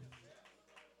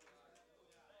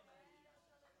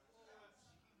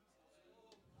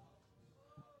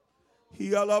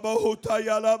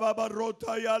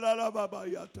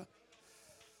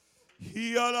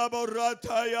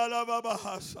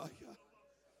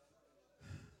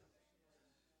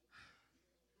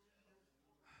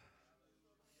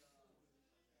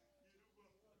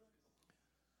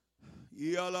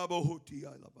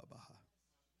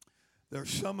 There are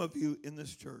some of you in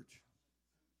this church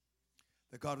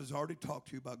that God has already talked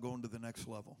to you about going to the next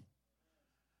level,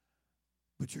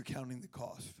 but you're counting the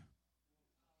cost.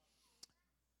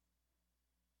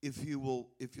 if you'll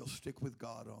stick with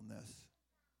God on this,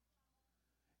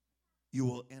 you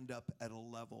will end up at a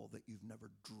level that you've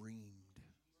never dreamed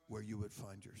where you would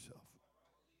find yourself.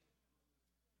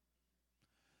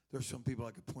 There's some people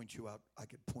I could point you out.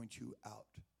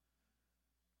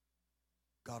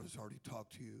 God has already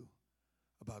talked to you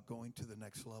about going to the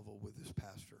next level with this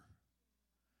pastor.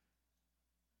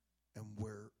 And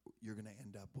where you're going to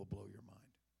end up will blow your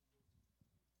mind.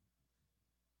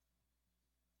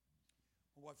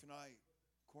 My wife and I,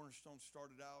 Cornerstone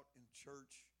started out in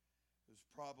church. It was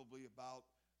probably about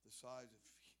the size of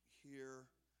here,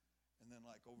 and then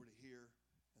like over to here,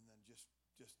 and then just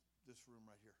this room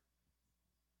right here.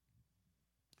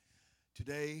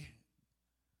 Today,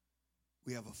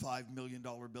 we have a $5 million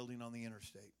building on the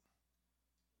interstate.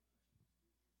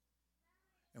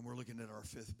 And we're looking at our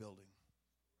 5th building.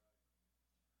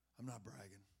 I'm not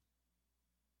bragging.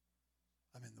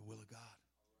 I'm in the will of God.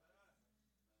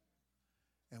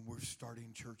 And we're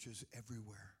starting churches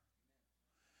everywhere.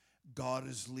 God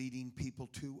is leading people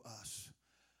to us.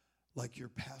 Like your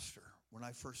pastor. When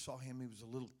I first saw him, he was a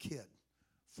little kid,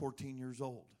 14 years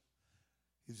old.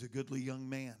 He was a goodly young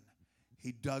man.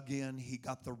 He dug in. He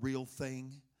got the real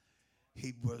thing.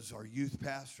 He was our youth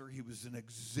pastor. He was an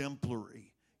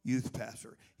exemplary youth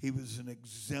pastor. He was an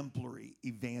exemplary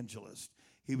evangelist.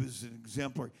 He was an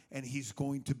exemplary, and he's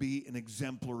going to be an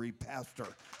exemplary pastor.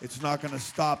 It's not going to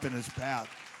stop in his path.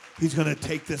 He's going to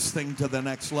take this thing to the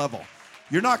next level.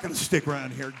 You're not going to stick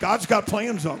around here. God's got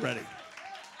plans already.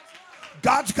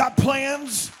 God's got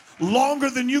plans longer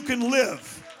than you can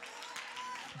live.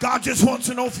 God just wants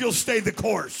to know if you'll stay the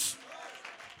course.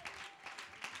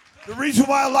 The reason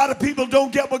why a lot of people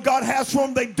don't get what God has for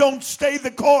them, they don't stay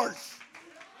the course.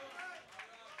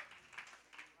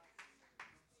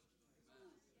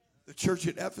 The church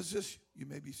at Ephesus, you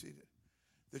may be seated.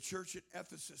 The church at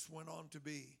Ephesus went on to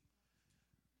be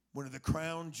one of the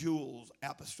crown jewels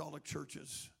apostolic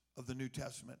churches of the New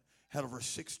Testament. Had over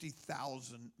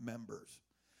 60,000 members.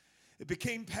 It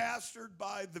became pastored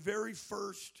by the very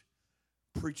first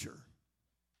preacher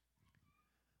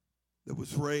that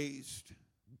was raised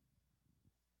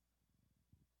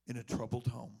in a troubled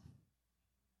home.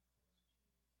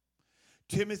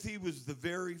 Timothy was the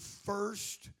very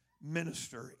first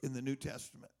minister in the New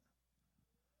Testament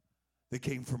that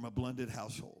came from a blended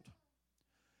household.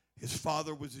 His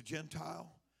father was a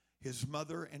Gentile. His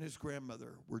mother and his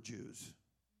grandmother were Jews.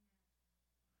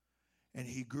 And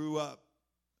he grew up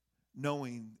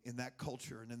knowing in that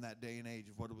culture and in that day and age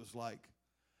of what it was like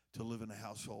to live in a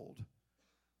household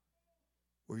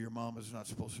where your mom is not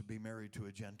supposed to be married to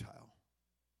a Gentile.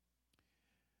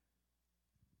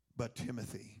 But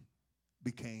Timothy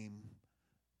became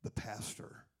the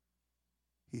pastor.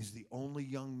 He's the only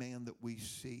young man that we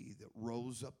see that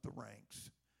rose up the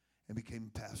ranks and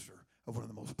became pastor of one of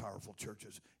the most powerful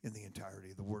churches in the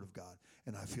entirety of the Word of God.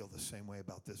 And I feel the same way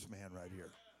about this man right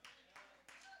here.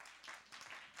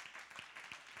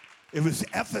 It was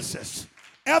Ephesus.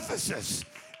 Ephesus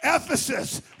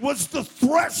was the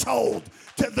threshold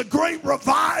to the great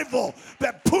revival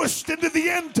that pushed into the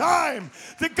end time,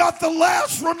 that got the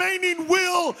last remaining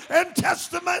will and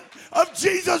testament of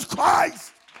Jesus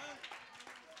Christ.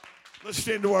 Let's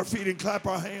stand to our feet and clap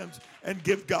our hands and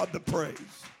give God the praise.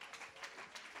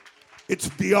 It's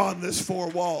beyond this 4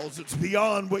 walls. It's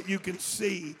beyond what you can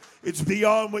see. It's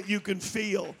beyond what you can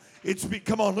feel.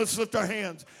 Come on, let's lift our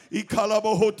hands. I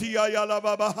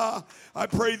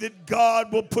pray that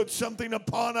God will put something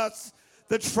upon us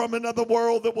that's from another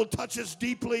world, that will touch us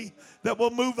deeply, that will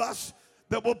move us,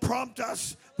 that will prompt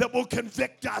us, that will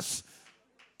convict us,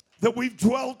 that we've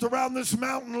dwelt around this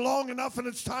mountain long enough and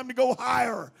it's time to go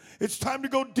higher. It's time to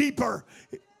go deeper.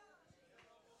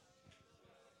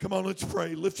 Come on, let's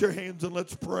pray. Lift your hands and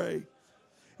let's pray.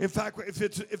 In fact, if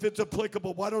it's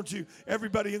applicable, why don't you,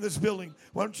 everybody in this building,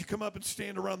 why don't you come up and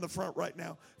stand around the front right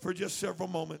now for just several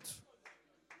moments.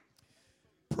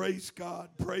 Praise God,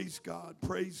 praise God,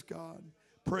 praise God,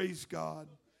 praise God,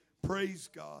 praise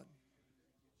God,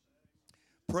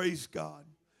 praise God.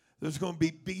 There's going to be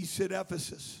beasts at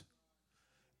Ephesus.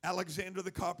 Alexander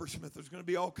the coppersmith. There's going to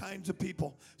be all kinds of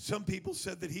people. Some people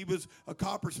said that he was a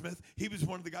coppersmith. He was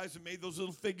one of the guys that made those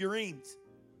little figurines.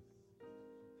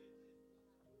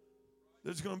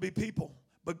 There's going to be people,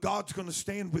 but God's going to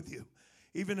stand with you.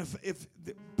 Even if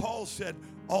Paul said,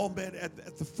 all men,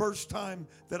 at the first time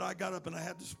that I got up and I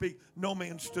had to speak, no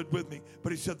man stood with me.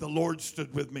 But he said, the Lord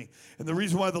stood with me. And the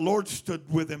reason why the Lord stood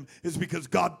with him is because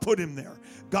God put him there.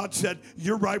 God said,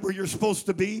 you're right where you're supposed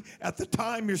to be at the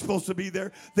time you're supposed to be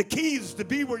there. The key is to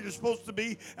be where you're supposed to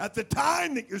be at the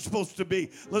time that you're supposed to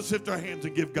be. Let's lift our hands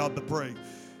and give God the praise.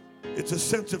 It's a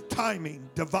sense of timing,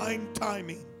 divine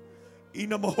timing.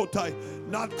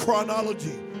 Not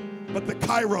chronology, but the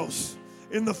kairos.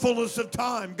 In the fullness of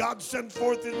time, God sent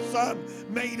forth his son,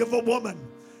 made of a woman.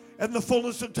 In the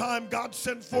fullness of time, God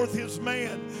sent forth his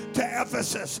man to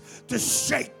Ephesus to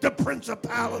shake the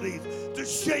principalities, to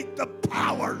shake the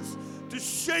powers, to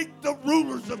shake the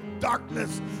rulers of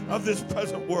darkness of this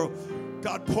present world.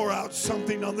 God, pour out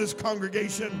something on this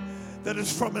congregation that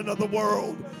is from another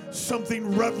world,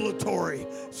 something revelatory,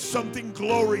 something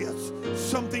glorious,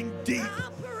 something deep,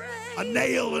 a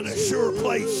nail in a sure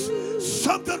place,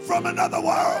 something from another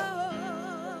world.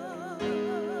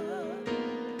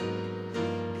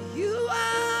 You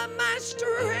are my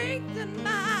strength and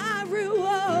my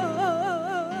reward.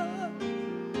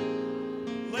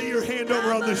 Lay your hand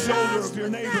over on the shoulder of your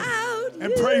neighbor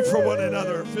and pray for one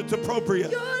another if it's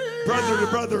appropriate. Brother to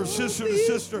brother, sister to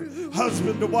sister,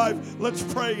 husband to wife. Let's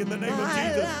pray in the name of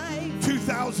Jesus.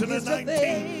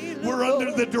 2019, we're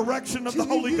under the direction of the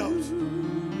Holy Ghost.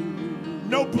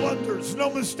 No blunders,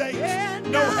 no mistakes,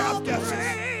 no half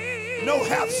guesses, no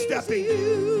half stepping.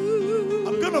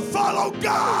 I'm going to follow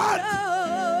God.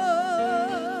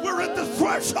 We're at the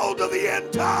threshold of the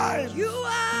end time. You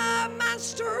are my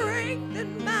strength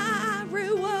and my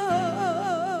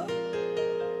reward.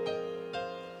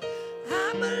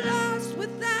 I'm lost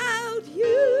without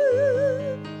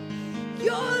you.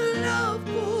 Your love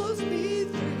pulls me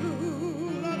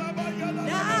through.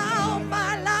 Now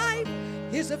my life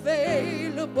is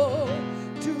available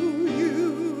to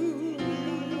you.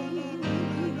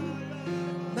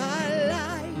 My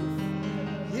life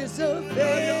is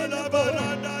available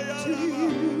to you.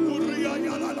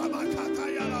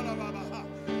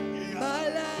 My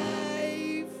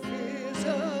life is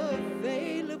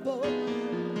available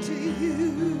to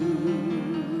you.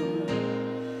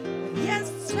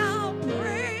 Yes, I'll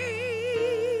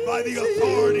pray. By the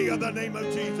authority of the name of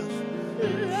Jesus.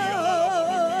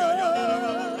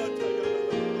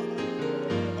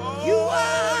 You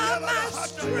are my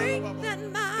strength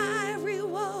and my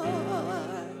reward.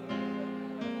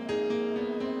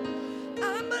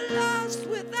 I'm lost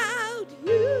without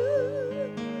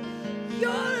you.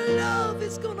 Your love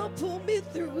is gonna pull me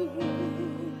through.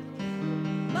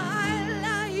 My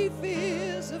life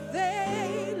is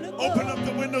available. Open up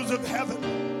the windows of heaven.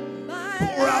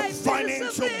 Pour out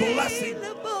financial blessing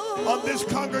on this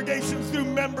congregation through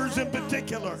members in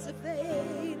particular.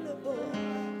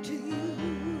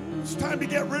 It's time to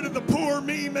get rid of the poor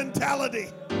me mentality.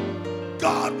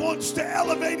 God wants to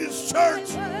elevate his church.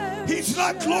 He's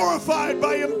not glorified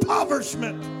by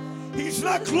impoverishment. He's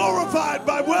not glorified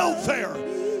by welfare.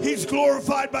 He's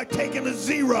glorified by taking a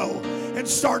zero and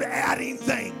start adding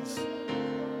things.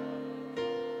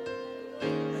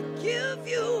 I give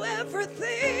you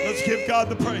everything. Let's give God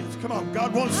the praise. Come on,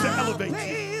 God wants to elevate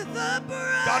you.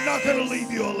 God's not going to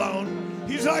leave you alone.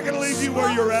 He's not going to leave you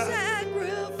where you're at.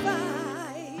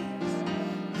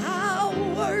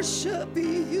 I'll worship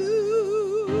you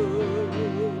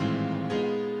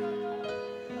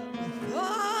with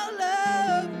all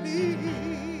of me.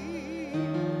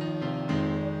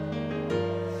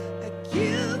 I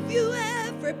give you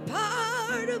every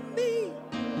part of me.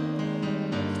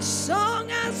 Each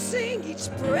song I sing, each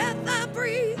breath I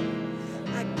breathe.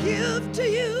 I give to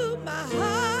you my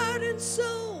heart and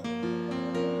soul.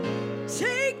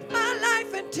 Take my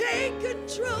life and take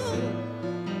control.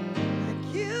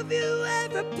 I give you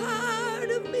every part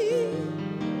of me.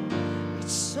 Each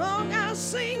song I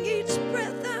sing, each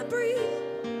breath I breathe.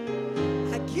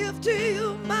 I give to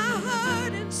you my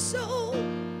heart and soul.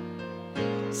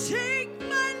 Take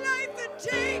my life and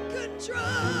take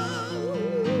control.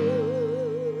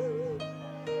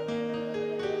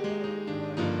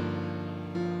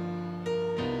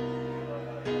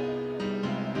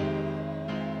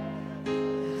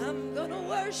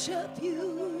 Worship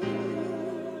you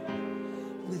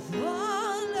with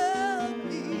all of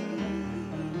me.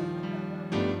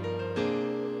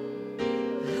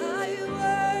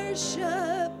 I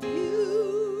worship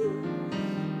you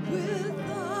with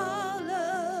all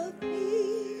of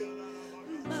me.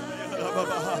 My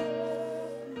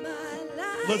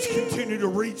life. Let's continue to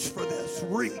reach for this.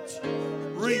 Reach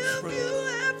for Give this. you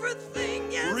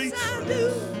everything, yes, Reach I for do.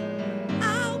 this.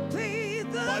 I'll pay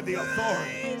By the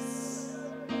authority.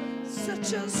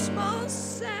 Such a small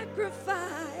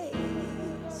sacrifice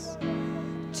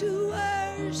to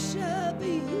worship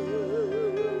you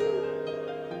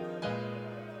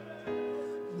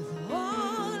with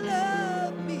all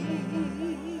of me.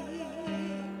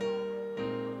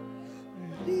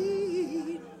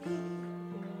 Lead me,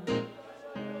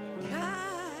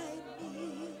 guide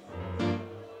me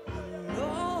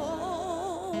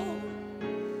along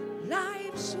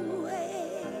life's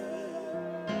way.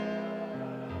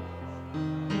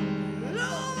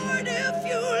 if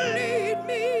you lead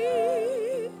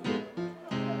me,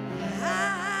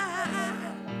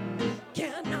 I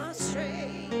cannot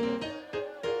stray.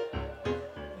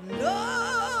 Lord,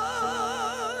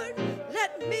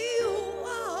 let me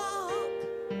walk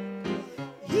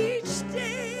each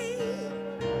day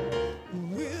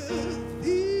with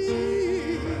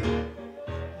thee.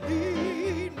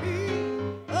 Lead me.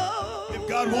 Oh, If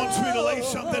God wants me to lay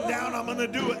something down, I'm going to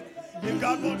do it. If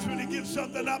God wants me to give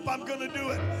something up, I'm going to do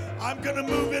it. I'm going to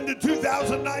move into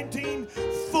 2019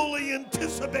 fully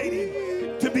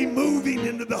anticipating to be moving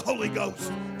into the Holy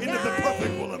Ghost, into the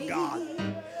perfect will of God.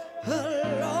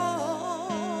 Along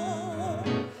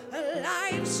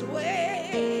life's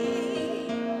way,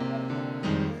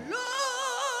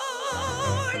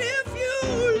 Lord, if you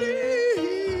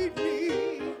lead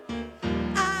me,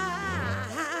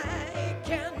 I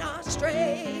cannot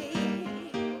stray.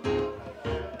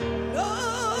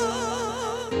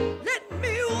 Lord, let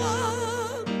me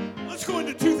walk. Let's go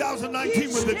into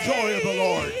 2019 with the joy of the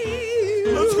Lord.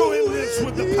 Let's go into this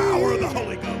with the power of the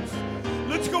Holy Ghost.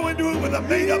 Let's go into it with a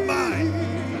made-up mind.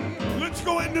 Let's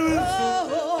go into it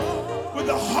with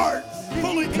a heart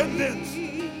fully convinced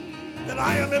that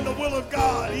I am in the will of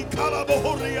God.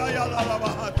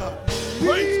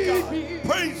 Praise God.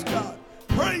 Praise God.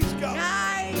 Praise God.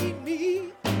 Guide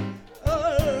me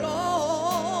along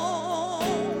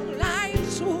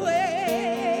life's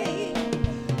way.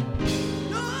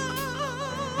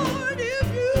 Lord, if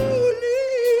you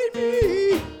lead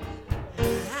me,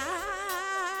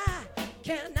 I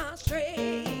cannot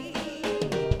stray.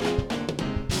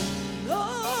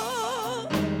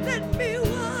 Lord, let me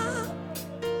walk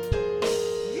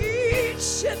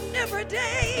each and every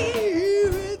day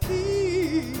with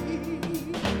thee.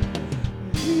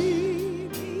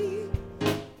 Lead me,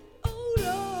 oh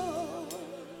Lord,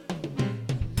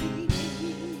 lead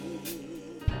me.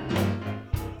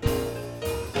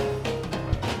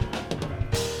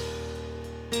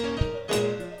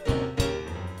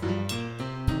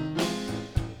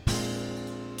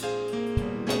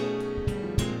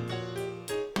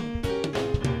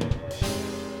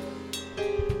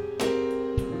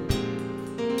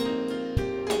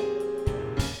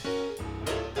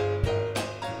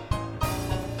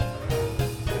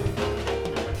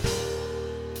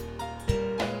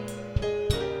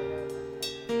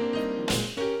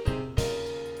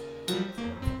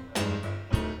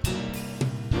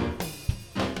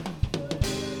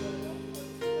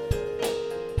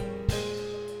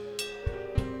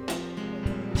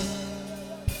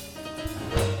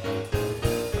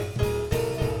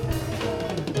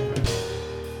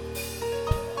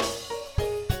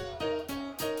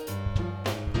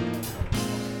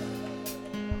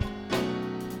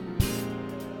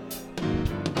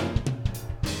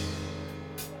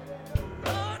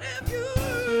 Lord, if you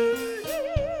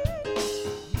lead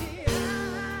me, I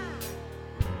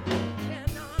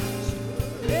cannot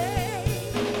stray.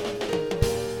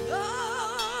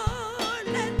 Lord,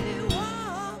 let me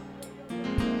walk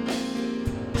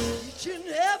each and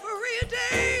every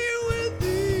day with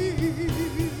thee.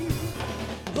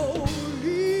 Oh,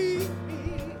 lead me,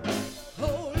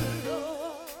 oh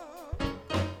Lord,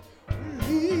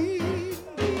 lead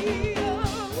me,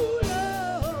 oh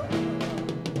Lord.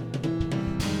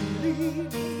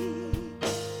 Lead me,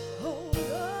 oh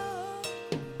Lord,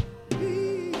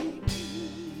 lead me.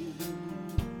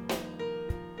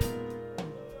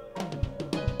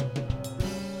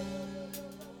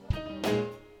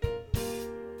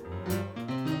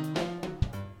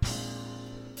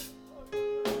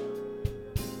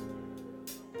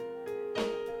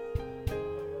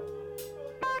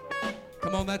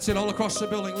 Come on, that's it. All across the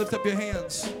building, lift up your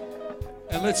hands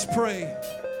and let's pray.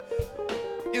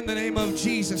 In the name of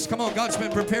Jesus. Come on, God's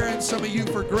been preparing some of you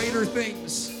for greater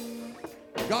things.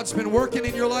 God's been working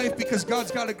in your life because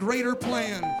God's got a greater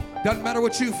plan. Doesn't matter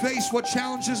what you face, what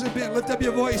challenges have been. Lift up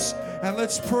your voice and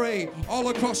let's pray all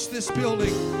across this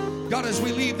building. God, as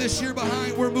we leave this year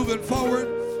behind, we're moving forward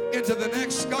into the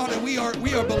next, God, and we are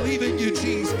believing you,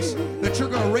 Jesus, that you're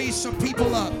going to raise some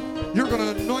people up. You're going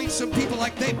to anoint some people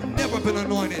like they've never been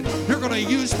anointed. You're going to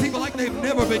use people like they've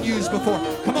never been used before.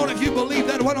 Come on, if you believe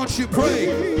that, why don't you pray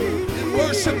and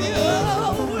worship the Lord?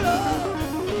 Oh, Lord.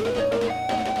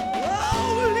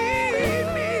 Oh, lead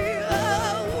me,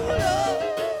 oh,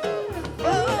 Lord.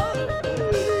 Oh,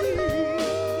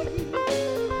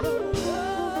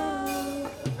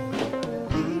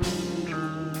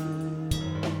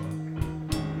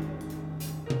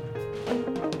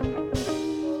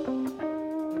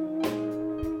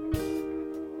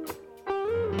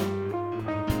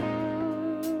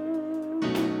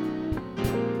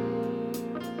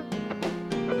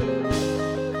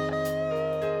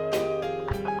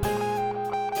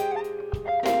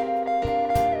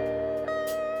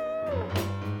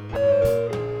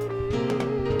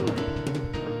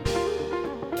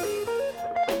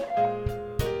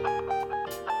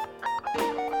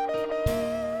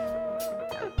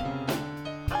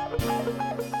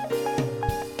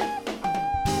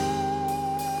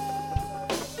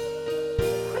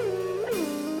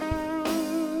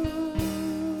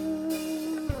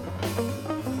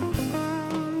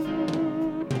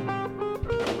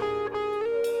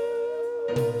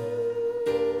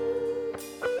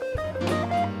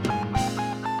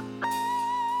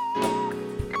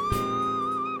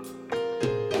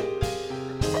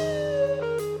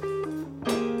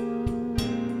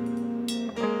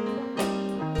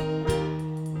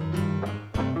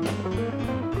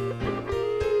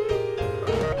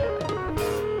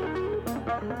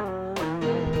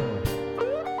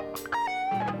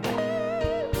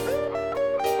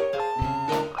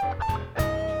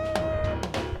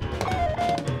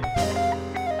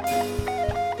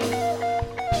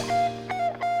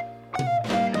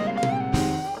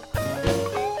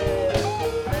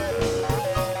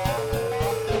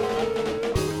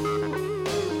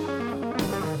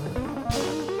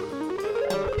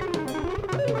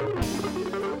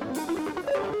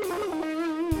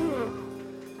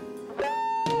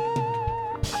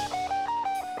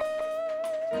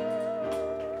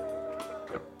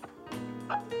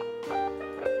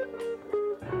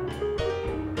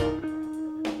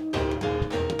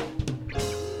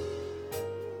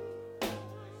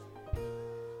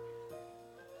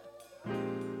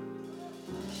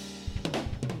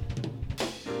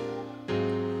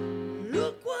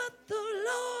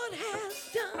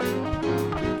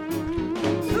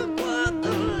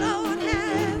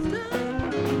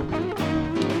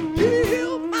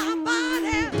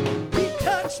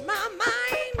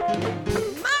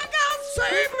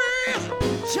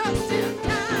 just in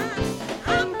time.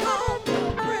 I'm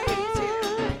gonna praise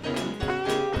Him.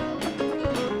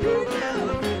 He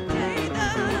never played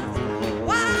us.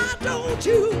 Why don't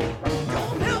you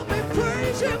come help me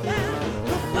praise Him now?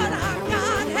 Look what our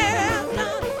God has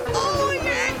done. Oh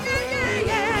yeah, yeah,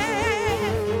 yeah,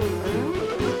 yeah.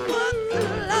 Look what the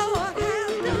Lord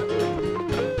has done.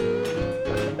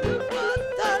 Look what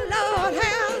the Lord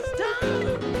has done.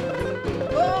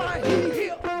 Oh, He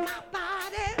healed my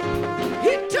body.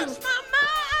 He touched my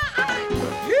mind.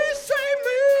 He saved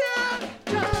me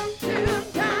just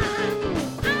in time.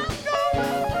 I'm gonna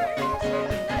praise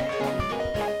His name.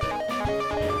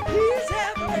 He's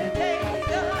every day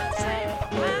the same.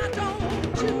 Why don't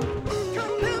you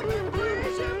come help me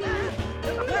praise Him now?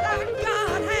 Look what our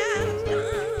God has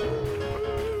done.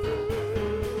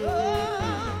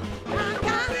 Oh, I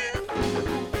got it.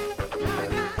 I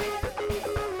got it.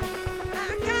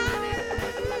 I got it.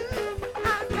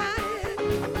 I got it.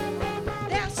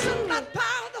 There's something about the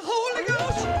power of the Holy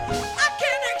Ghost. I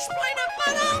can't explain it,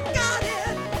 but I've got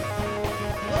it.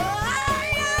 Oh, I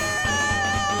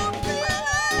feel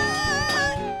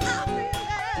it.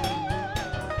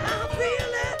 I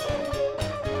feel it.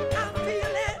 I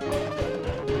feel it.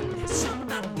 There's something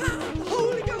about the power of the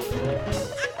Holy Ghost.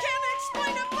 I can't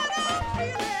explain it, but I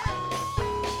feel it.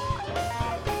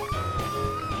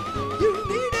 You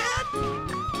need it.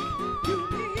 You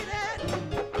need it.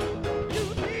 You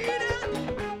need it.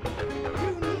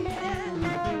 You need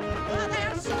it. Well,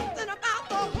 there's something about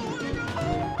the Holy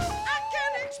Ghost. I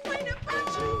can't explain it, but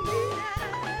you need it.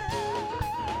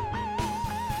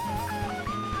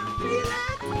 Feel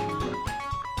it.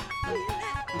 Feel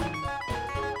it.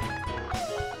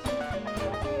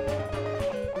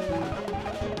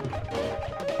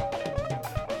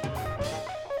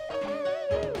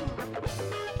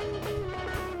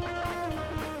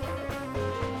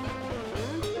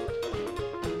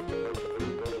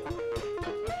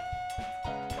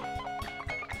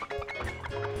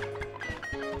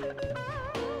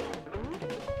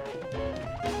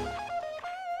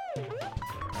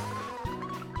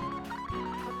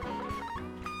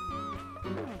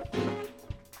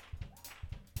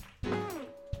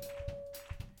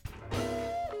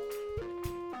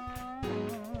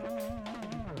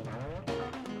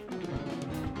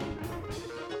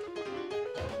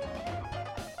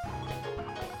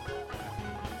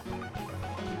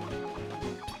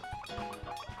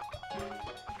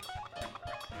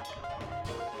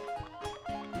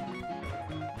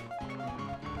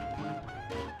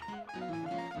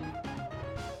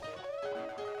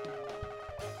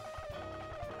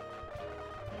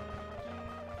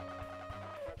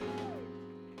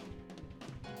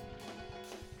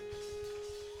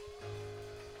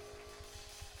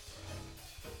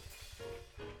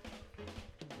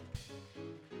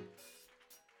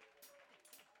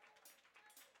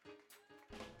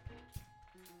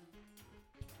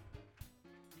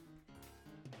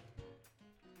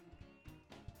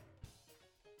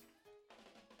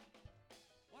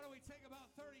 Why don't we take about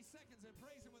 30 seconds and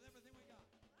praise Him with everything we got?